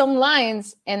spinning some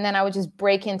lines and then I would just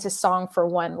break into song for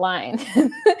one line.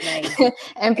 Nice.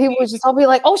 And people would just all be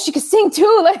like, oh, she could sing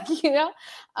too.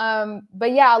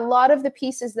 But yeah, a lot of the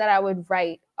pieces that I would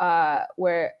write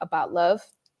were about love.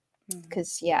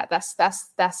 Because yeah,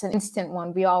 that's an instant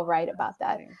one. We all write about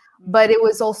that. But it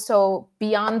was also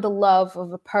beyond the love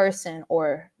of a person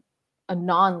or a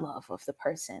non-love of the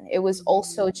person. It was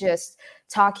also just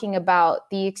talking about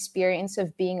the experience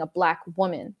of being a Black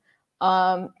woman,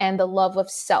 and the love of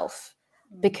self,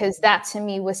 because that to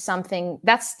me was something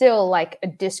that's still like a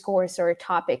discourse or a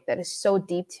topic that is so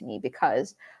deep to me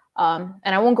because, and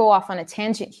I won't go off on a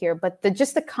tangent here, but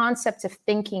just the concept of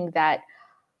thinking that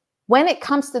when it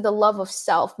comes to the love of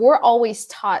self, we're always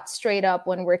taught straight up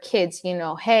when we're kids,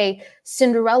 hey,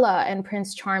 Cinderella and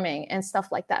Prince Charming and stuff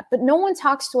like that. But no one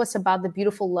talks to us about the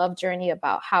beautiful love journey,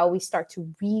 about how we start to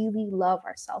really love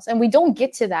ourselves. And we don't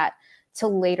get to that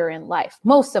till later in life.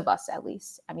 Most of us, at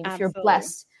least. I mean, if you're Absolutely.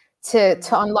 blessed to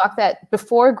unlock that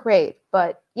before, great.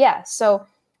 But yeah, so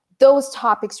those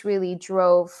topics really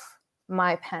drove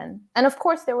my pen. And of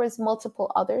course, there was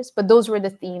multiple others, but those were the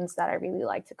themes that I really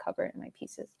like to cover in my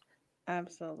pieces.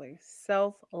 Absolutely.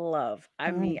 Self-love.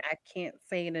 I mean, I can't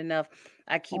say it enough.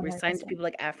 I keep reciting to 100%. people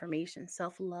like affirmation,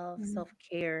 self-love, Mhm.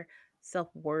 self-care,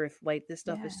 self-worth. Like this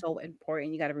stuff Yeah. is so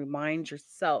important. You got to remind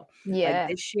yourself. Like Yeah.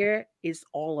 this year is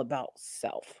all about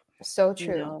self, So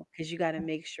true. because you got to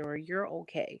make sure you're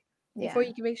okay before Yeah.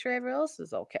 you can make sure everyone else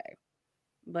is okay.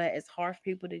 But it's hard for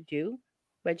people to do,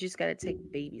 but you just got to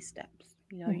take baby steps.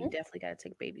 You Mhm. definitely got to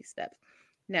take baby steps.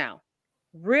 Now,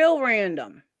 real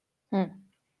random, Hmm.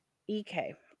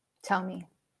 EK. Tell me.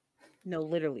 No,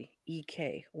 literally,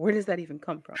 EK. Where does that even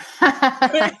come from?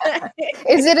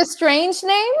 Is it a strange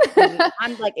name?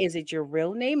 I'm like, is it your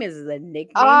real name? Is it a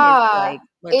nickname? It's Ah, like,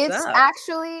 what's up?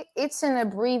 it's an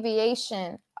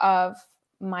abbreviation of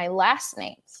my last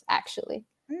names, actually.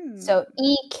 So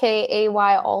Hmm. EKAY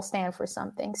all stand for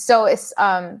something. So it's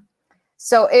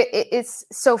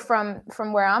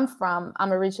from where I'm from,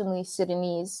 I'm originally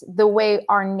Sudanese. The way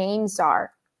our names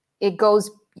are, it goes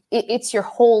it's your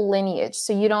whole lineage.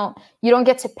 So you don't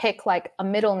get to pick like a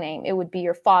middle name. It would be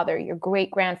your father, your great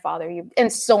grandfather,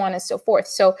 and so on and so forth.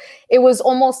 So it was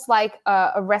almost like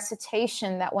a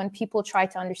recitation that when people try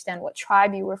to understand what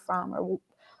tribe you were from or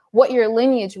what your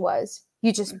lineage was,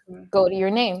 you just Mhm. go to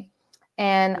your name.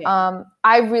 And Yeah.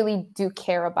 I really do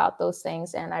care about those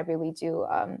things, and I really do.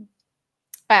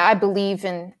 I believe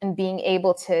in being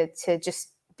able to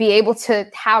just be able to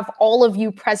have all of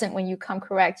you present when you come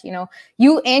correct.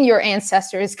 You and your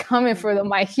ancestors coming for the Mhm.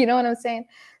 mic. You know what I'm saying?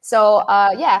 So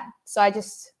yeah. So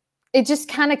it just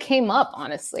kind of came up,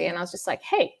 honestly, and I was just like,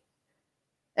 hey.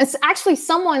 It's actually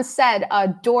someone said,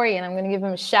 Dorian. I'm going to give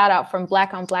him a shout out from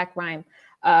Black on Black Rhyme,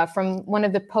 from one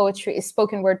of the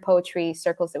spoken word poetry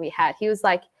circles that we had. He was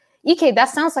like, "Ek, that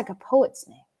sounds like a poet's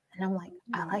name," and I'm like,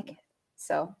 I like it.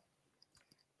 So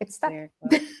it's stuck. Very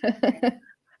close.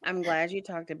 I'm glad you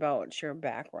talked about your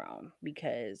background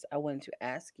because I wanted to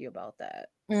ask you about that.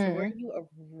 So, where are you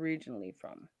originally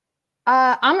from?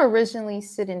 I'm originally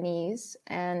Sudanese,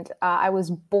 and I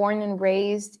was born and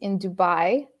raised in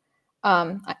Dubai.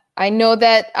 I know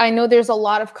there's a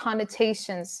lot of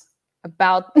connotations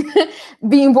about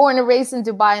being born and raised in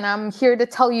Dubai, and I'm here to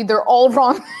tell you they're all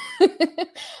wrong.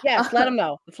 Yes, let them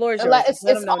know. The floor is yours. Let It's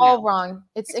them know all now. wrong.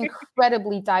 It's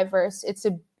incredibly diverse.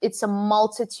 It's a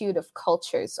multitude of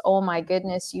cultures. Oh my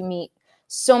goodness, you meet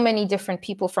so many different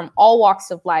people from all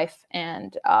walks of life,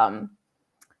 and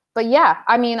but yeah,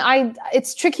 I mean,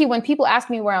 it's tricky when people ask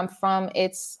me where I'm from.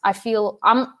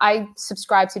 I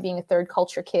subscribe to being a third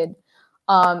culture kid,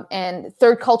 and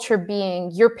third culture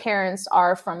being your parents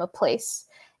are from a place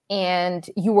and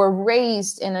you were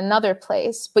raised in another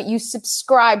place, but you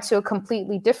subscribe to a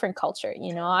completely different culture.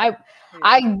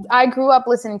 I grew up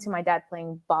listening to my dad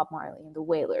playing Bob Marley and the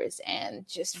Wailers and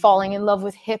just falling in love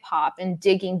with hip hop and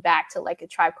digging back to like A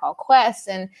Tribe Called Quest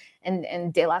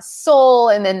and De La Soul,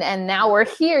 and now we're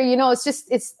here.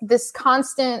 It's this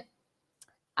constant.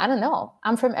 I don't know.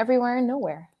 I'm from everywhere and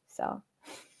nowhere, so.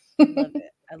 I love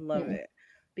it. I love it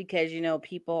because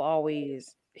people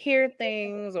always hear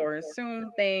things or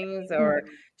assume things or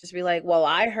just be like, "Well,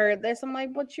 I heard this." I'm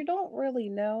like, "But you don't really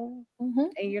know, Mhm,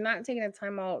 and you're not taking the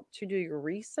time out to do your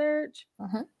research,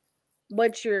 mhm,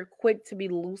 but you're quick to be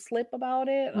loose lip about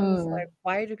it." I'm just like, mm,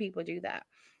 "Why do people do that?"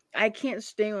 I can't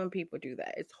stand when people do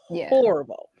that. It's yeah,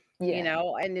 horrible, yeah,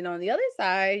 And then on the other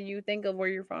side, you think of where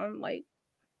you're from, like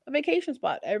a vacation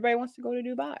spot. Everybody wants to go to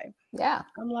Dubai. yeah.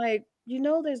 I'm like,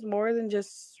 there's more than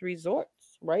just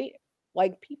resorts, right?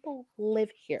 Like people live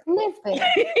here. Live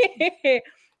there.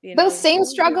 Those same Do your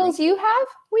struggles you research. have,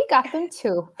 we got them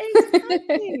too.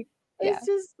 Exactly. Yeah, It's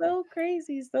just so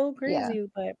crazy, so yeah. crazy.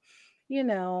 But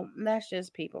that's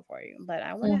just people for you. But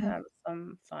I want to Mhm, have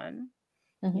some fun,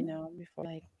 mhm, before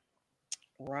like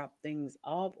wrap things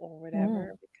up or mm.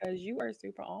 whatever, because you are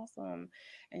super awesome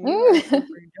and you are Mm.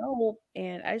 super dope.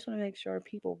 And I just want to make sure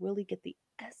people really get the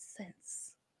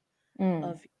essence Mm,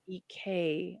 of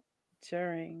EK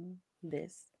during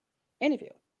this interview.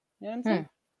 You know what I'm saying?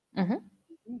 mm, mhm.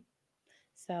 Mhm.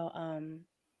 So,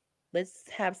 let's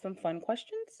have some fun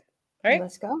questions. All right.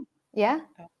 Let's go. Yeah.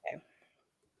 Okay.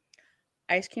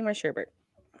 Ice cream or sherbet?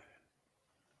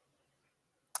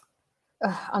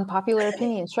 Unpopular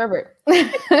opinion, sherbet.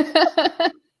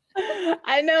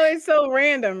 I know it's so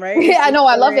random, right? Yeah, It's I just know.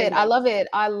 I so love it. I random. love it.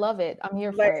 I love it. I'm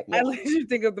here Like for it. I Yeah. literally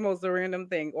think of the most random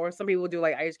thing. Or some people do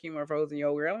like ice cream or frozen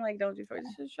yogurt. I'm like, don't do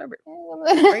frozen, just sherbet.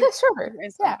 Right? Sherbet. Super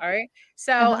instant. Yeah. All right.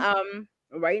 So, Uh-huh.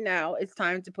 right now it's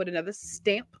time to put another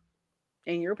stamp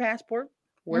in your passport.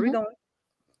 Where are we going?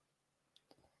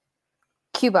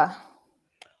 Cuba.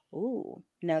 Ooh,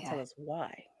 now Yeah. tell us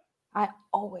why. I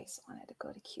always wanted to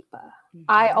go to Cuba.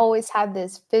 I always had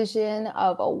this vision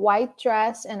of a white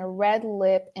dress and a red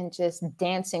lip and just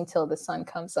dancing till the sun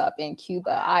comes up in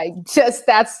Cuba.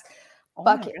 That's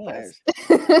bucket list.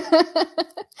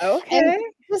 Okay. And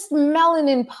just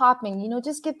melanin popping,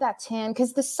 just get that tan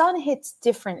because the sun hits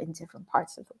different in different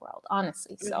parts of the world,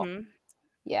 honestly. So,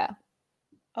 yeah.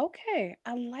 Okay,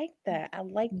 I like that. I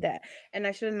like that. And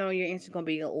I should have known your answer is going to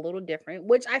be a little different,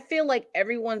 which I feel like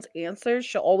everyone's answers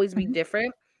should always be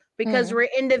different because we're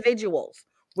individuals.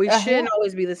 We shouldn't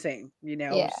always be the same,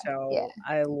 Yeah. So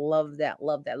I love that.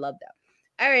 Love that. Love that.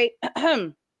 All right.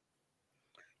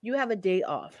 You have a day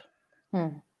off.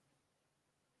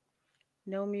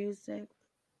 No music,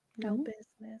 no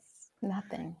business,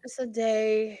 nothing. It's a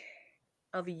day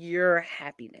of your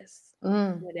happiness.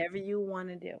 Whatever you want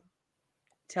to do.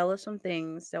 Tell us some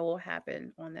things that will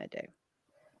happen on that day.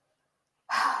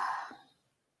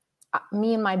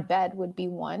 Me in my bed would be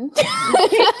one.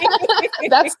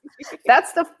 That's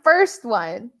the first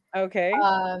one. Okay.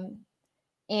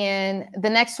 And the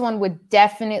next one would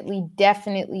definitely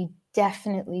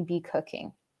be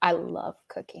cooking. I love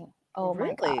cooking. Oh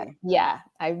my God. Yeah.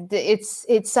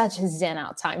 It's such a zen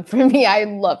out time for me. I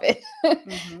love it.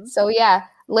 So yeah,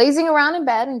 lazing around in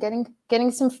bed and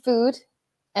getting some food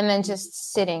and then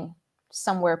just sitting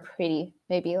somewhere pretty,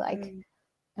 maybe like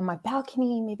in my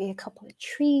balcony, maybe a couple of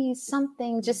trees,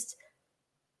 something, just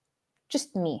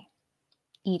me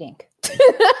eating.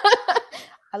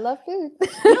 I love food.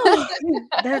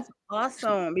 That's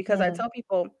awesome because I tell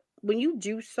people when you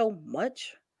do so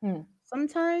much,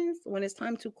 sometimes when it's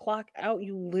time to clock out,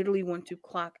 you literally want to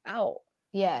clock out.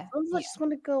 Yeah. Sometimes I just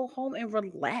want to go home and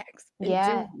relax and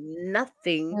do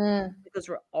nothing because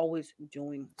we're always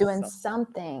doing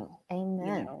something.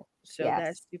 Amen. So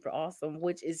that's super awesome,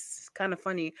 which is kind of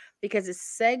funny because it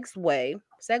segue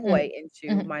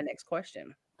into my next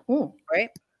question. Right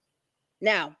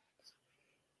now,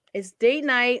 it's date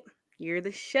night. You're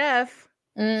the chef.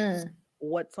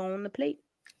 What's on the plate?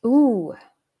 Ooh,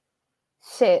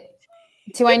 shit.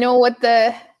 Do I know what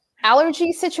the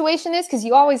allergy situation is? Because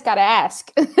you always got to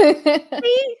ask.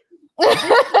 See?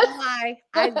 Why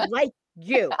I like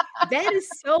you. That is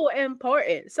so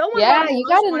important. Someone you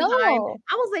got to know. Time,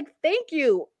 I was like, thank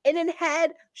you. And it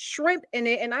had shrimp in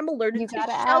it, and I'm allergic to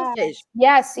shellfish. Ask.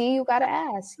 Yeah, see, you got to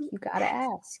ask. You got to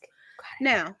ask.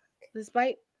 Now,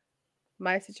 despite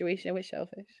my situation with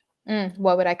shellfish,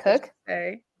 what would I cook?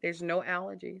 Okay, there's no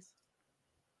allergies.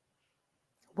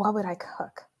 What would I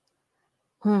cook?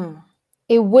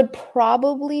 It would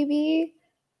probably be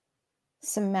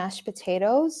some mashed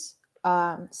potatoes,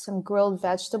 some grilled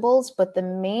vegetables, but the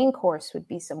main course would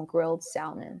be some grilled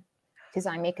salmon because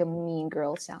I make a mean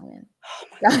grilled salmon.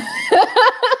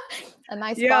 A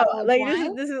nice bottle of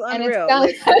wine. This is unreal.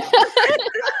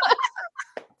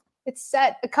 It's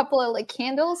set a couple of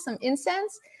candles, some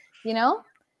incense,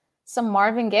 some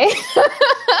Marvin Gaye.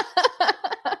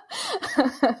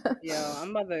 Yo, I'm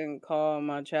about to call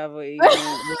my travel agent in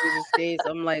the States.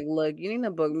 I'm like, look, you need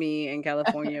to book me in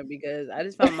California because I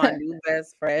just found my new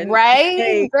best friend.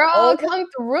 Right, girl, come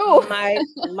through. My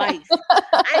life.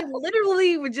 I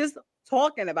literally was just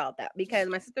talking about that because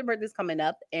my sister's birthday's coming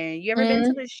up. And you ever been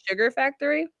to the Sugar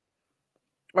Factory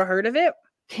or heard of it?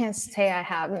 Can't say I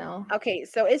have, no. Okay,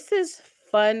 so it's this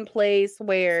fun place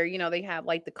where they have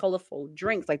the colorful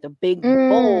drinks, the big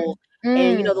bowls.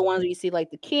 And the ones where you see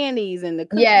the candies and the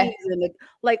cookies and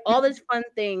the all these fun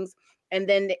things. And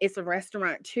then it's a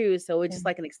restaurant too. So it's just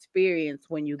an experience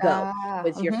when you go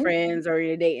with your friends or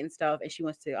your date and stuff. And she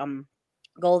wants to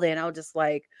go there. And I was just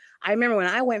like, I remember when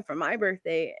I went for my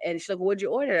birthday and she's like, what'd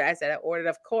you order? I said, I ordered,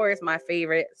 of course, my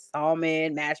favorite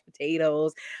salmon, mashed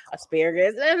potatoes,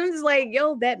 asparagus. And I'm just like,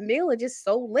 yo, that meal is just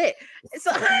so lit.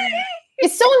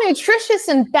 It's so nutritious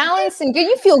and balanced and good.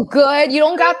 You feel good. You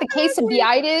don't got the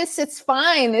quesadillitis. It's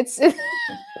fine. It's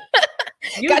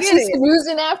you got you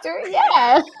snoozing after.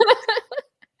 Yeah.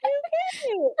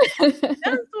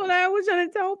 That's what I was trying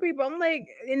to tell people. I'm like,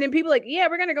 and then people like, yeah,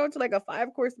 we're gonna go to a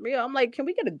 5-course meal. I'm like, can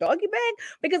we get a doggy bag?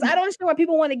 Because I don't understand why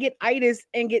people want to get itis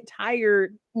and get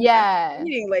tired.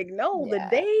 Eating. The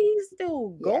day's still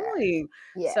going.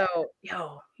 So,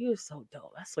 yo, he was so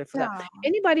dope. I swear for that.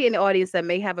 Anybody in the audience that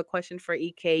may have a question for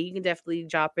EK, you can definitely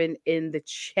drop in the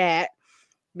chat.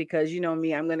 Because you know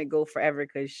me, I'm gonna go forever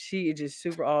because she is just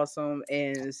super awesome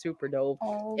and super dope.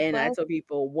 And I tell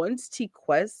people, once T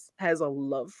Quest has a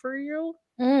love for you,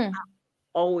 I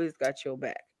always got your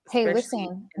back. Hey,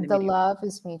 listen, the love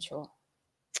is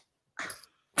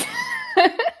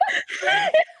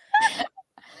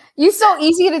You're so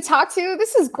easy to talk to.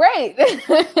 This is great.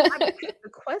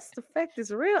 The Quest effect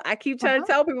is real. I keep trying to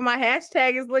tell people my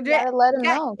hashtag is legit. Gotta let them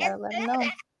Okay? know. Gotta let them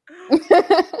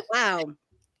know. Wow.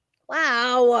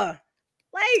 Wow.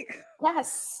 Like,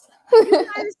 Yes. you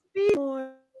guys be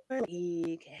more like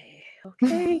EK.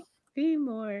 Okay? Be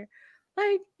more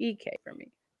like EK for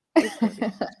me. It's gonna be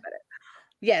much better.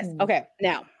 Yes. Okay.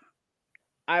 Now,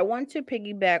 I want to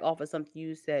piggyback off of something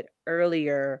you said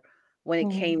earlier when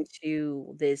it came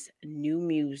to this new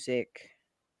music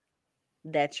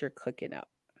that you're cooking up.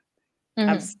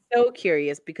 I'm so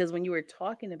curious because when you were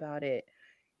talking about it,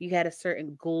 you had a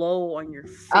certain glow on your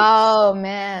face. Oh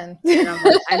man. And I'm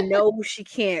like, I know she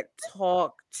can't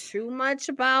talk too much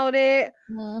about it,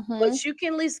 but you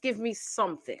can at least give me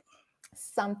something.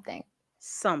 Something.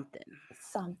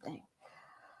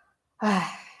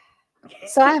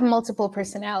 So I have multiple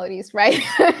personalities, right?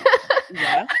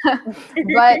 Yeah.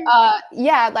 But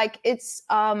yeah, like it's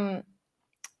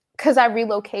because I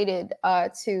relocated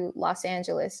to Los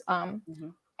Angeles.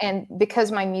 And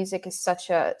because my music is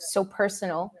so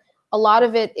personal, a lot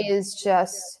of it is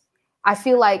just, I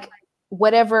feel like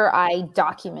whatever I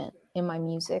document in my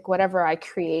music, whatever I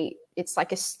create, it's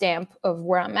like a stamp of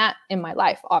where I'm at in my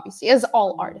life, obviously, as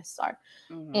all artists are.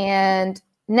 And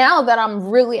now that I'm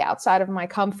really outside of my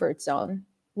comfort zone,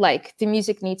 like the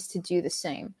music needs to do the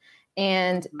same.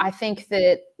 And I think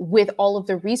that with all of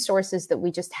the resources that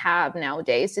we just have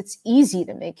nowadays, it's easy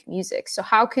to make music. So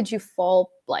how could you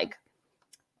fall like,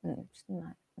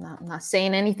 not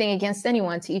saying anything against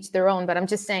anyone, to each their own, but I'm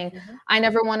just saying I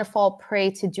never want to fall prey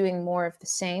to doing more of the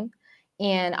same.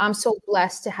 And I'm so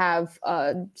blessed to have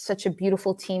such a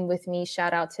beautiful team with me.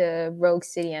 Shout out to Rogue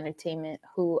City Entertainment,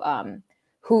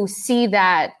 who see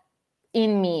that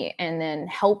in me and then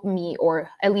help me, or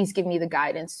at least give me the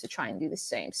guidance to try and do the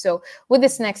same. So with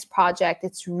this next project,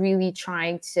 it's really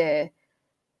trying to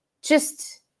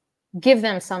just give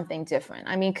them something different.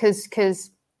 I mean,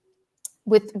 because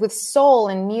with soul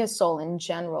and neo soul in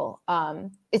general,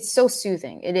 it's so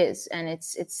soothing. It is, and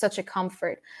it's such a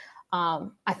comfort.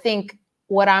 I think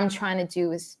what I'm trying to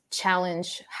do is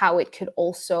challenge how it could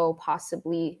also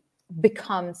possibly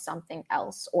become something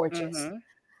else, or just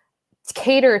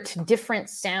cater to different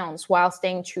sounds while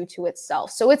staying true to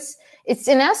itself. So it's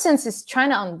in essence, it's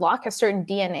trying to unlock a certain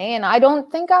DNA. And I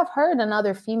don't think I've heard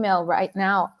another female right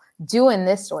now doing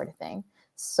this sort of thing.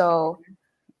 So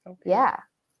yeah,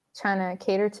 trying to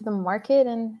cater to the market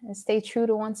and stay true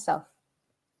to oneself.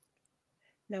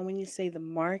 Now, when you say the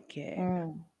market,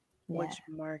 which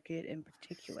market in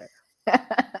particular?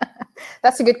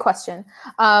 That's a good question.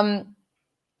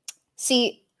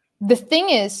 See, the thing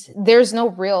is, there's no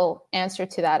real answer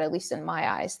to that, at least in my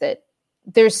eyes, that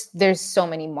there's so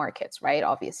many markets, right?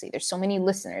 Obviously, there's so many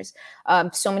listeners,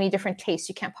 so many different tastes.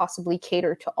 You can't possibly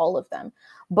cater to all of them.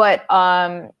 But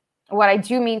what I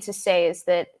do mean to say is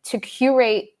that to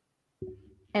curate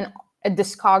a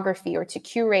discography, or to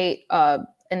curate an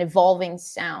evolving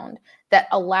sound that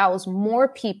allows more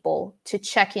people to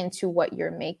check into what you're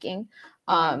making,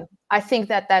 I think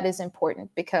that is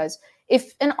important, because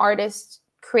if an artist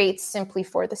creates simply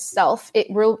for the self, it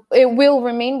will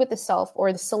remain with the self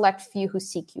or the select few who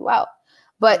seek you out.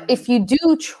 But if you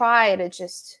do try to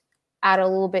just add a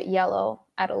little bit yellow,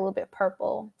 add a little bit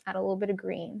purple, add a little bit of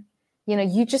green,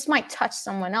 you just might touch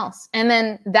someone else. And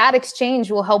then that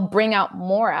exchange will help bring out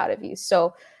more out of you.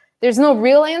 So there's no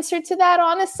real answer to that,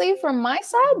 honestly, from my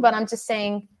side, but I'm just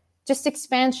saying, just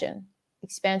expansion.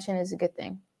 Expansion is a good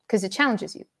thing because it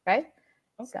challenges you, right?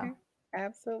 Okay. So.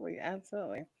 Absolutely.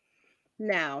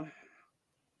 Now,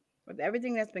 with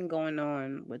everything that's been going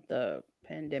on with the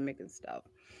pandemic and stuff,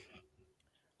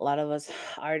 a lot of us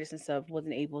artists and stuff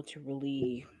wasn't able to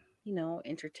really,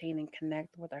 entertain and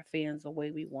connect with our fans the way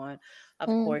we want. Of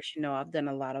course, I've done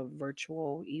a lot of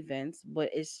virtual events, but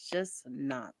it's just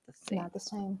not the same. Not the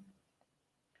same.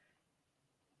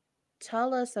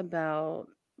 Tell us about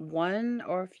one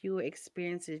or a few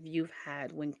experiences you've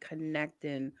had when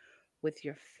connecting with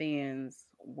your fans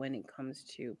when it comes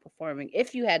to performing,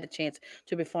 if you had the chance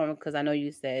to perform, because I know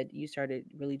you said you started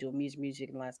really doing music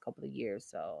in the last couple of years,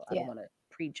 so I don't want to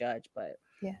prejudge, but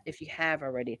if you have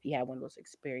already, if you have one of those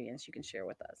experiences, you can share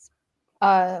with us.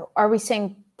 Are we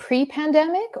saying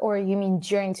pre-pandemic, or you mean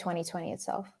during 2020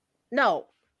 itself? No,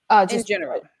 just in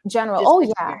general.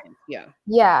 Just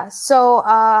yeah. So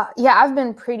I've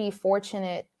been pretty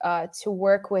fortunate to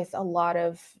work with a lot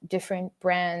of different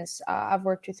brands. I've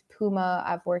worked with Puma,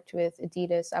 I've worked with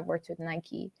Adidas, I've worked with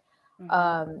Nike.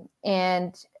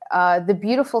 And the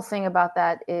beautiful thing about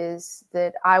that is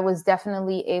that I was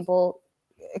definitely able,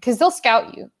 because they'll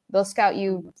scout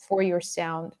you for your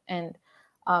sound, and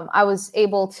I was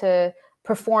able to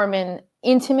perform in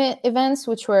intimate events,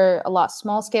 which were a lot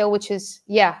small scale, which is,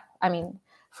 I mean,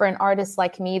 for an artist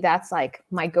like me, that's like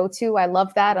my go-to. I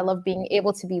love that. I love being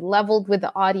able to be leveled with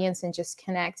the audience and just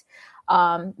connect.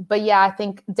 But yeah, I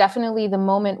think definitely the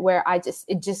moment where it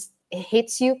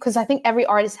hits you, because I think every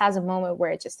artist has a moment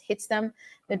where it just hits them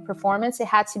mid performance. It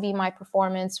had to be my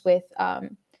performance with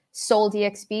Soul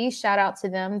DXB. Shout out to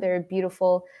them. They're a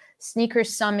beautiful sneaker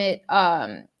summit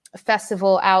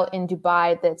festival out in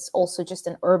Dubai that's also just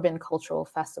an urban cultural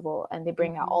festival, and they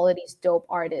bring out all of these dope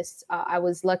artists. I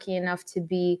was lucky enough to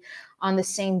be on the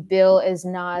same bill as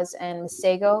Nas and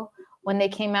Masego when they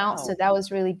came out, so that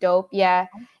was really dope. Yeah.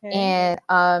 Okay. And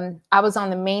I was on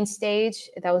the main stage.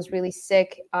 That was really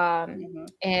sick.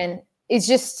 And it's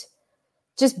just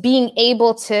being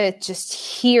able to just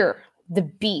hear the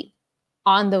beat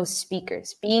on those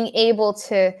speakers, being able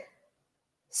to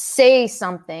say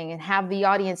something and have the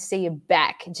audience say it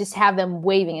back, just have them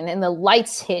waving, and then the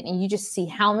lights hit and you just see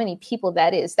how many people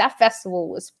that is. That festival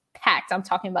was packed. I'm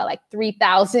talking about like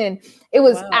 3,000. It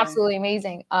was absolutely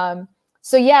amazing.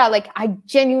 So yeah, like I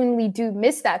genuinely do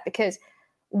miss that, because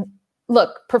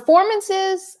look,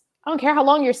 performances, I don't care how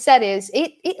long your set is,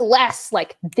 it lasts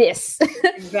like this.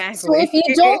 Exactly. So if you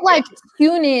don't like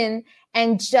tune in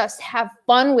and just have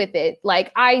fun with it,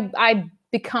 like I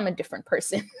become a different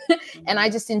person and I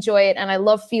just enjoy it. And I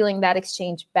love feeling that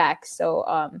exchange back.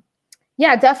 So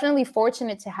yeah, definitely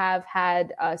fortunate to have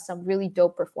had some really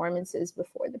dope performances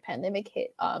before the pandemic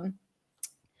hit.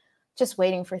 Just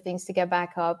waiting for things to get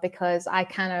back up, because I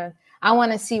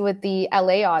want to see what the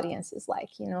LA audience is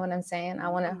like. You know what I'm saying? I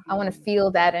want to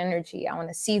feel that energy. I want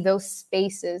to see those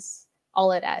spaces,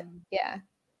 all of that. Yeah.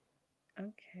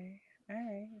 Okay. All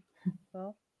right.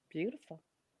 Well, beautiful.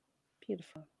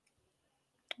 Beautiful.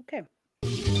 Okay.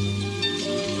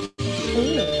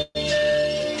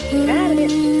 Got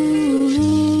it.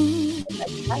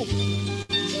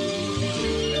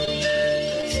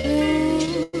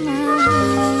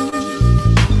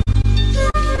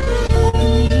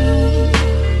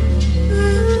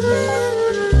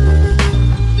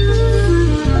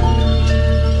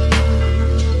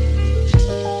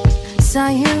 Saw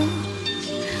you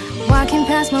walking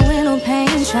past my window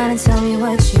pane, trying to tell me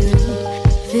what you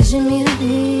vision me to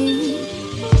be.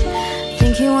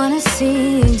 Think you wanna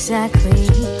see exactly.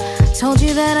 Told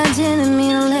you that I didn't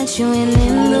mean to let you in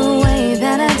the way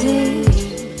that I did.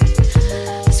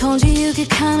 Told you you could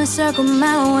kinda circle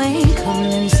my way, come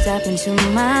and step into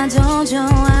my dojo.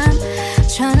 I'm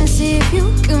trying to see if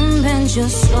you can bend your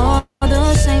soul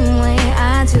the same way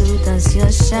I do. Does your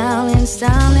Shaolin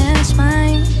style match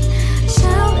mine?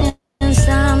 Shaolin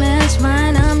style match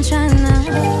mine. I'm trying to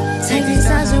take these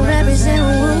styles and represent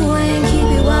Wu and keep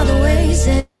you all the ways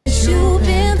that you've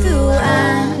been through.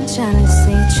 I'm trying to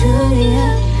stay true to you,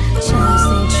 trying to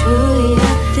stay true to you.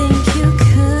 Think you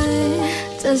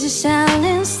could? Does your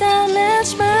Shaolin style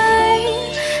match mine?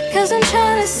 Cause I'm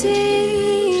trying to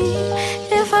see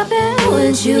if I been,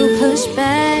 would you push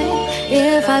back?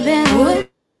 If I been, would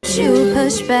you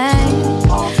push back?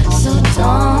 So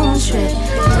don't trip,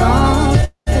 don't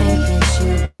think that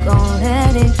you gon'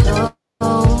 let it go.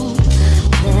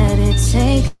 Let it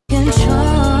take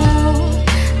control.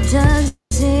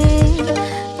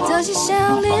 Does your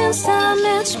Shaolin style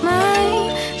match mine?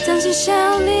 Does your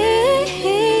Shaolin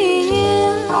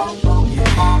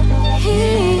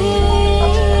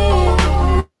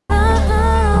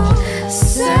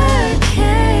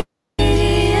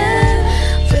circadian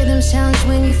rhythm challenge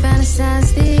when you fantasize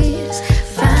these.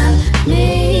 Find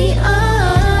me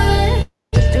on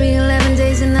 311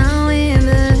 days and now in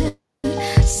the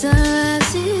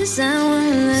sunrises. I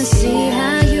wanna see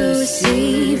how you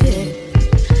receive it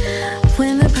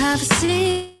when the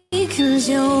prophecy comes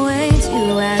your way. To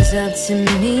rise up to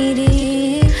meet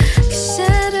it.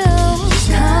 Shadows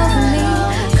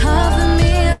cover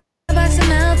me, box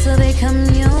them out till they come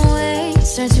your way.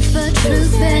 Searching for true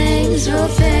things, real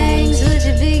things. Would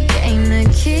you be game to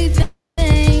keep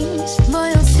things?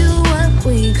 Loyal to what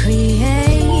we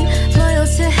create, loyal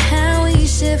to how we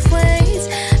shift ways.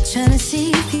 Trying to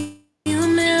see if you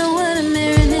mirror what I'm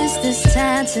mirroring. Is this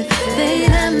time to fade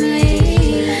at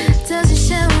me? Does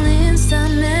your Shaolin style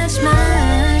match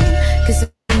mine? Cause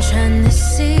I'm trying to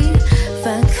see if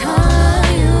I call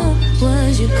you,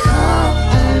 would you call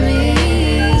on me?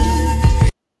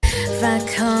 If I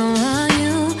call on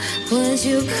you, would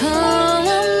you call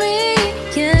on me?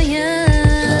 Yeah,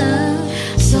 yeah.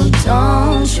 So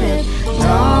don't trip,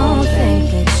 don't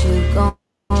think that you gon'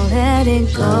 let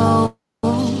it go.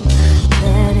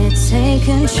 Let it take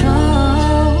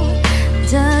control.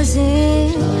 Does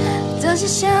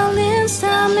your Shaolin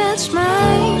style match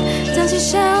mine? Does your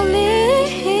Shaolin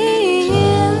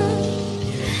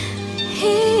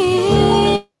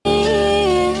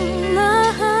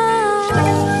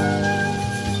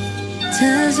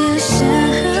Does your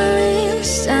shine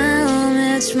so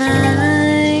much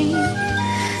mine?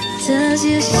 Does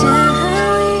your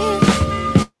shine?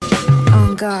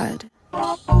 Oh God.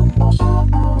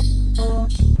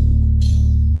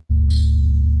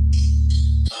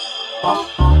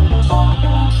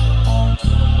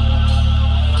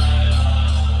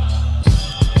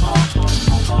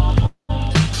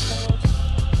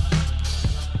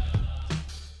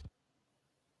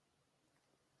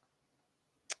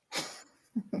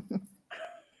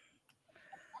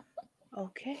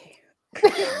 Okay.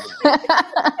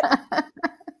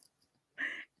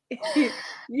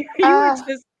 You were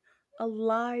just a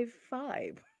live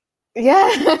vibe. Yeah.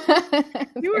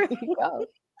 You were There you go.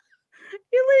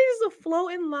 you literally just a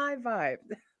floating live vibe.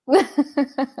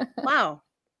 Wow.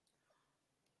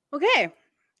 Okay.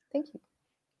 Thank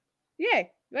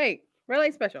Yay. Wait.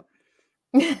 Really special.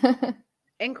 you.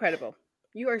 Incredible.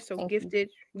 You are so Thank you. gifted.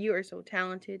 You are so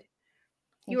talented.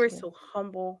 You Thank are you. so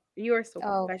humble. You are so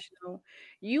Oh, professional.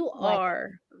 You like,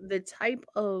 are the type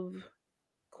of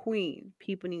queen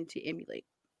people need to emulate.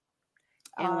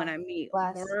 And when I meet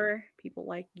bless. more people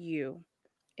like you,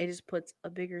 it just puts a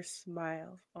bigger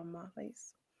smile on my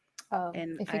face. Oh,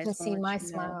 And if I you can just want see to my let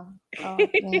you know. smile. Oh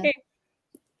man,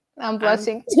 I'm I'm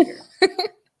blushing. here.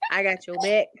 I got your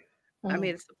back. I'm Mm,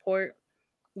 here to support.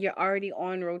 You're already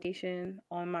on rotation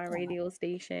on my oh, radio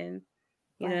station.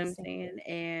 You know what I'm bless. Thank you. saying?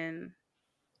 And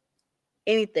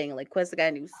anything like Quest got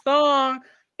a new song, Oh,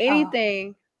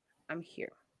 anything, I'm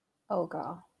here. oh,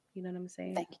 girl. You know what I'm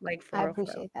saying? Thank you. Like for I real, for real.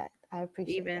 appreciate that. I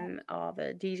appreciate that. Even all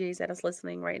the DJs that is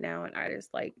listening right now and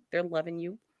artists, like they're loving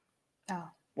you. Oh,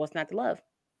 What's not to love?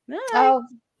 Nice. oh,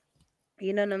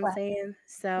 You know what I'm bless. saying? Yeah.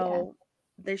 So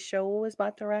the show is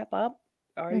about to wrap up.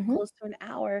 Already Mm-hmm. close to an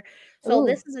hour. So Ooh.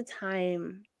 this is a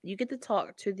time you get to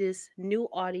talk to this new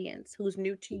audience who's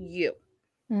new to you.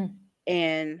 Mm.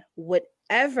 And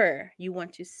whatever you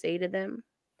want to say to them,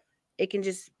 it can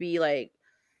just be like,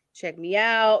 check me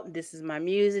out. This is my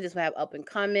music. This is what I have up and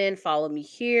coming. Follow me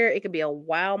here. It could be a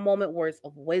wow moment worth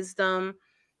of wisdom.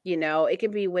 You know, it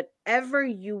can be whatever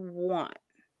you want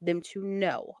them to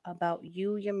know about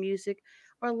you, your music,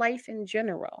 or life in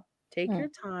general. Take Mm. your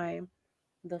time.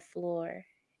 The floor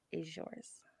is yours.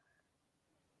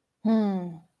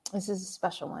 Hmm. This is a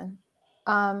special one.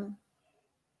 Um,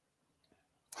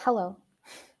 hello.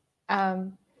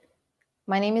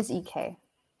 My name is EK,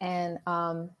 and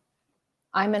I'm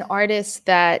an artist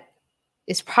that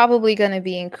is probably going to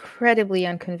be incredibly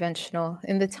unconventional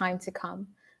in the time to come.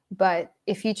 But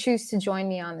if you choose to join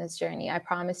me on this journey, I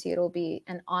promise you it'll be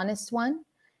an honest one.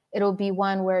 It'll be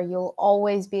one where you'll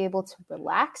always be able to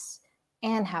relax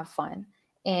and have fun.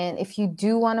 And if you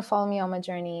do want to follow me on my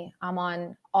journey, I'm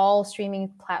on all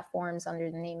streaming platforms under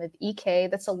the name of EK.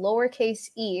 That's a lowercase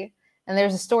e. And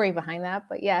there's a story behind that,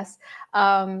 but yes,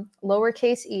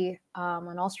 lowercase e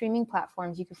on all streaming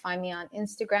platforms. You can find me on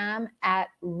Instagram at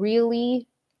really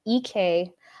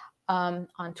EK, on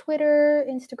Twitter,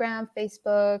 Instagram,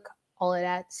 Facebook, all of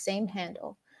that, same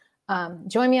handle.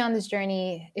 Join me on this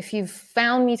journey. If you've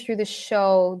found me through the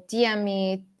show, DM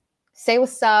me, say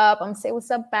what's up. I'm say what's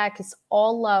up back. It's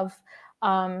all love.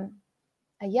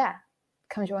 Yeah,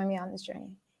 come join me on this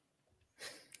journey.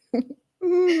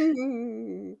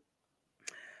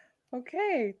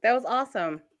 Okay, that was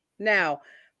awesome. Now,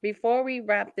 before we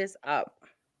wrap this up,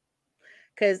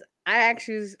 because I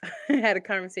actually had a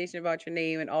conversation about your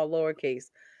name in all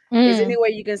lowercase. Is there any way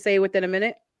you can say within a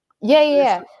minute?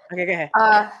 Yeah. Okay, go ahead.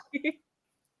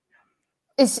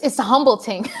 It's a humble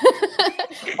thing.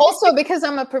 Also, because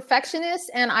I'm a perfectionist,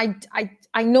 and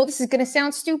I know this is gonna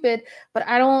sound stupid, but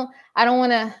I don't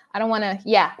wanna.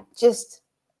 Yeah, just.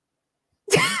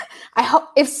 I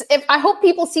hope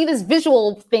people see this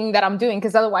visual thing that I'm doing,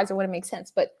 because otherwise it wouldn't make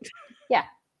sense. But yeah,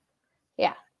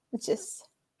 it's just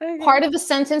part of the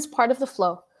sentence, part of the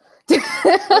flow.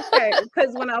 Okay,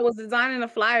 because when I was designing a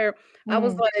flyer, I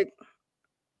was like,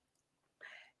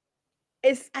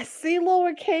 I see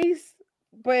lowercase,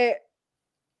 but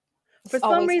for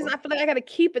some reason I feel like I got to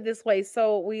keep it this way.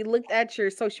 So we looked at your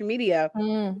social media,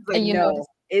 like, no, noticed.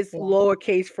 it's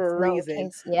lowercase for a reason.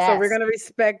 Yes. So we're gonna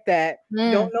respect that.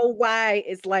 Don't know why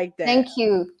it's like that. Thank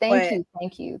you.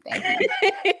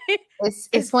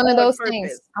 It's one of those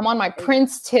things. I'm on my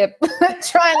Prince tip,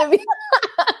 trying to be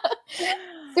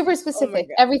super specific.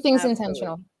 Everything's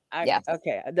intentional. Yes.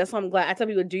 Okay. That's why I'm glad. I tell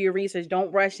people, do your research. Don't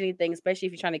rush anything, especially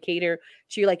if you're trying to cater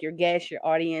to like your guests, your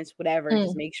audience, whatever.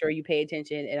 Just make sure you pay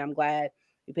attention. And I'm glad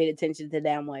you paid attention to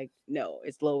that. I'm like, no,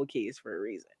 it's lowercase for a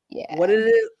reason. Yeah. What it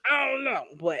is, I don't know,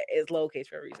 but it's lowercase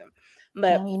for a reason.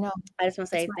 But I just want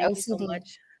to say thank you so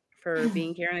much for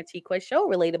being here on a T-Quest show.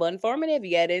 Relatable, informative,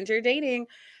 yet entertaining.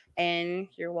 And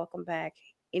you're welcome back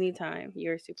anytime.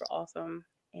 You're super awesome.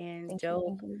 And Thank you. Joe,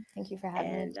 Thank you. Thank you for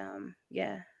having me. and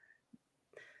yeah,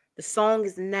 the song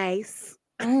is nice.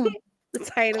 Mm. The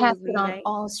title Catch is it on nice.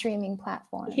 all streaming Yeah,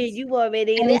 platforms, you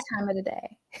already any there. time of the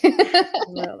day.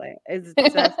 Really, it's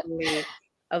definitely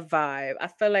a vibe. I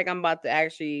feel like I'm about to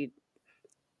actually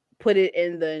put it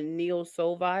in the neo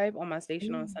soul vibe on my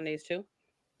station on Ooh, Sundays too,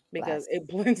 because bless. it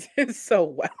blends in so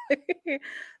well.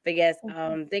 But yes, Thank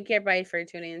you. thank you everybody for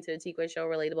tuning into the T-Quest Show.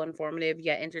 Relatable, informative,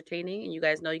 yet entertaining. And you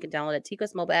guys know you can download the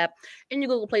T-Quest mobile app in your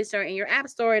Google Play Store and your App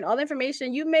Store, and all the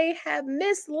information you may have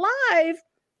missed live.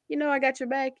 You know, I got your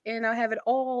back, and I'll have it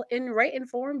all in written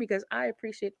form because I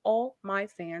appreciate all my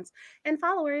fans and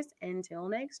followers. Until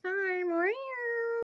next time.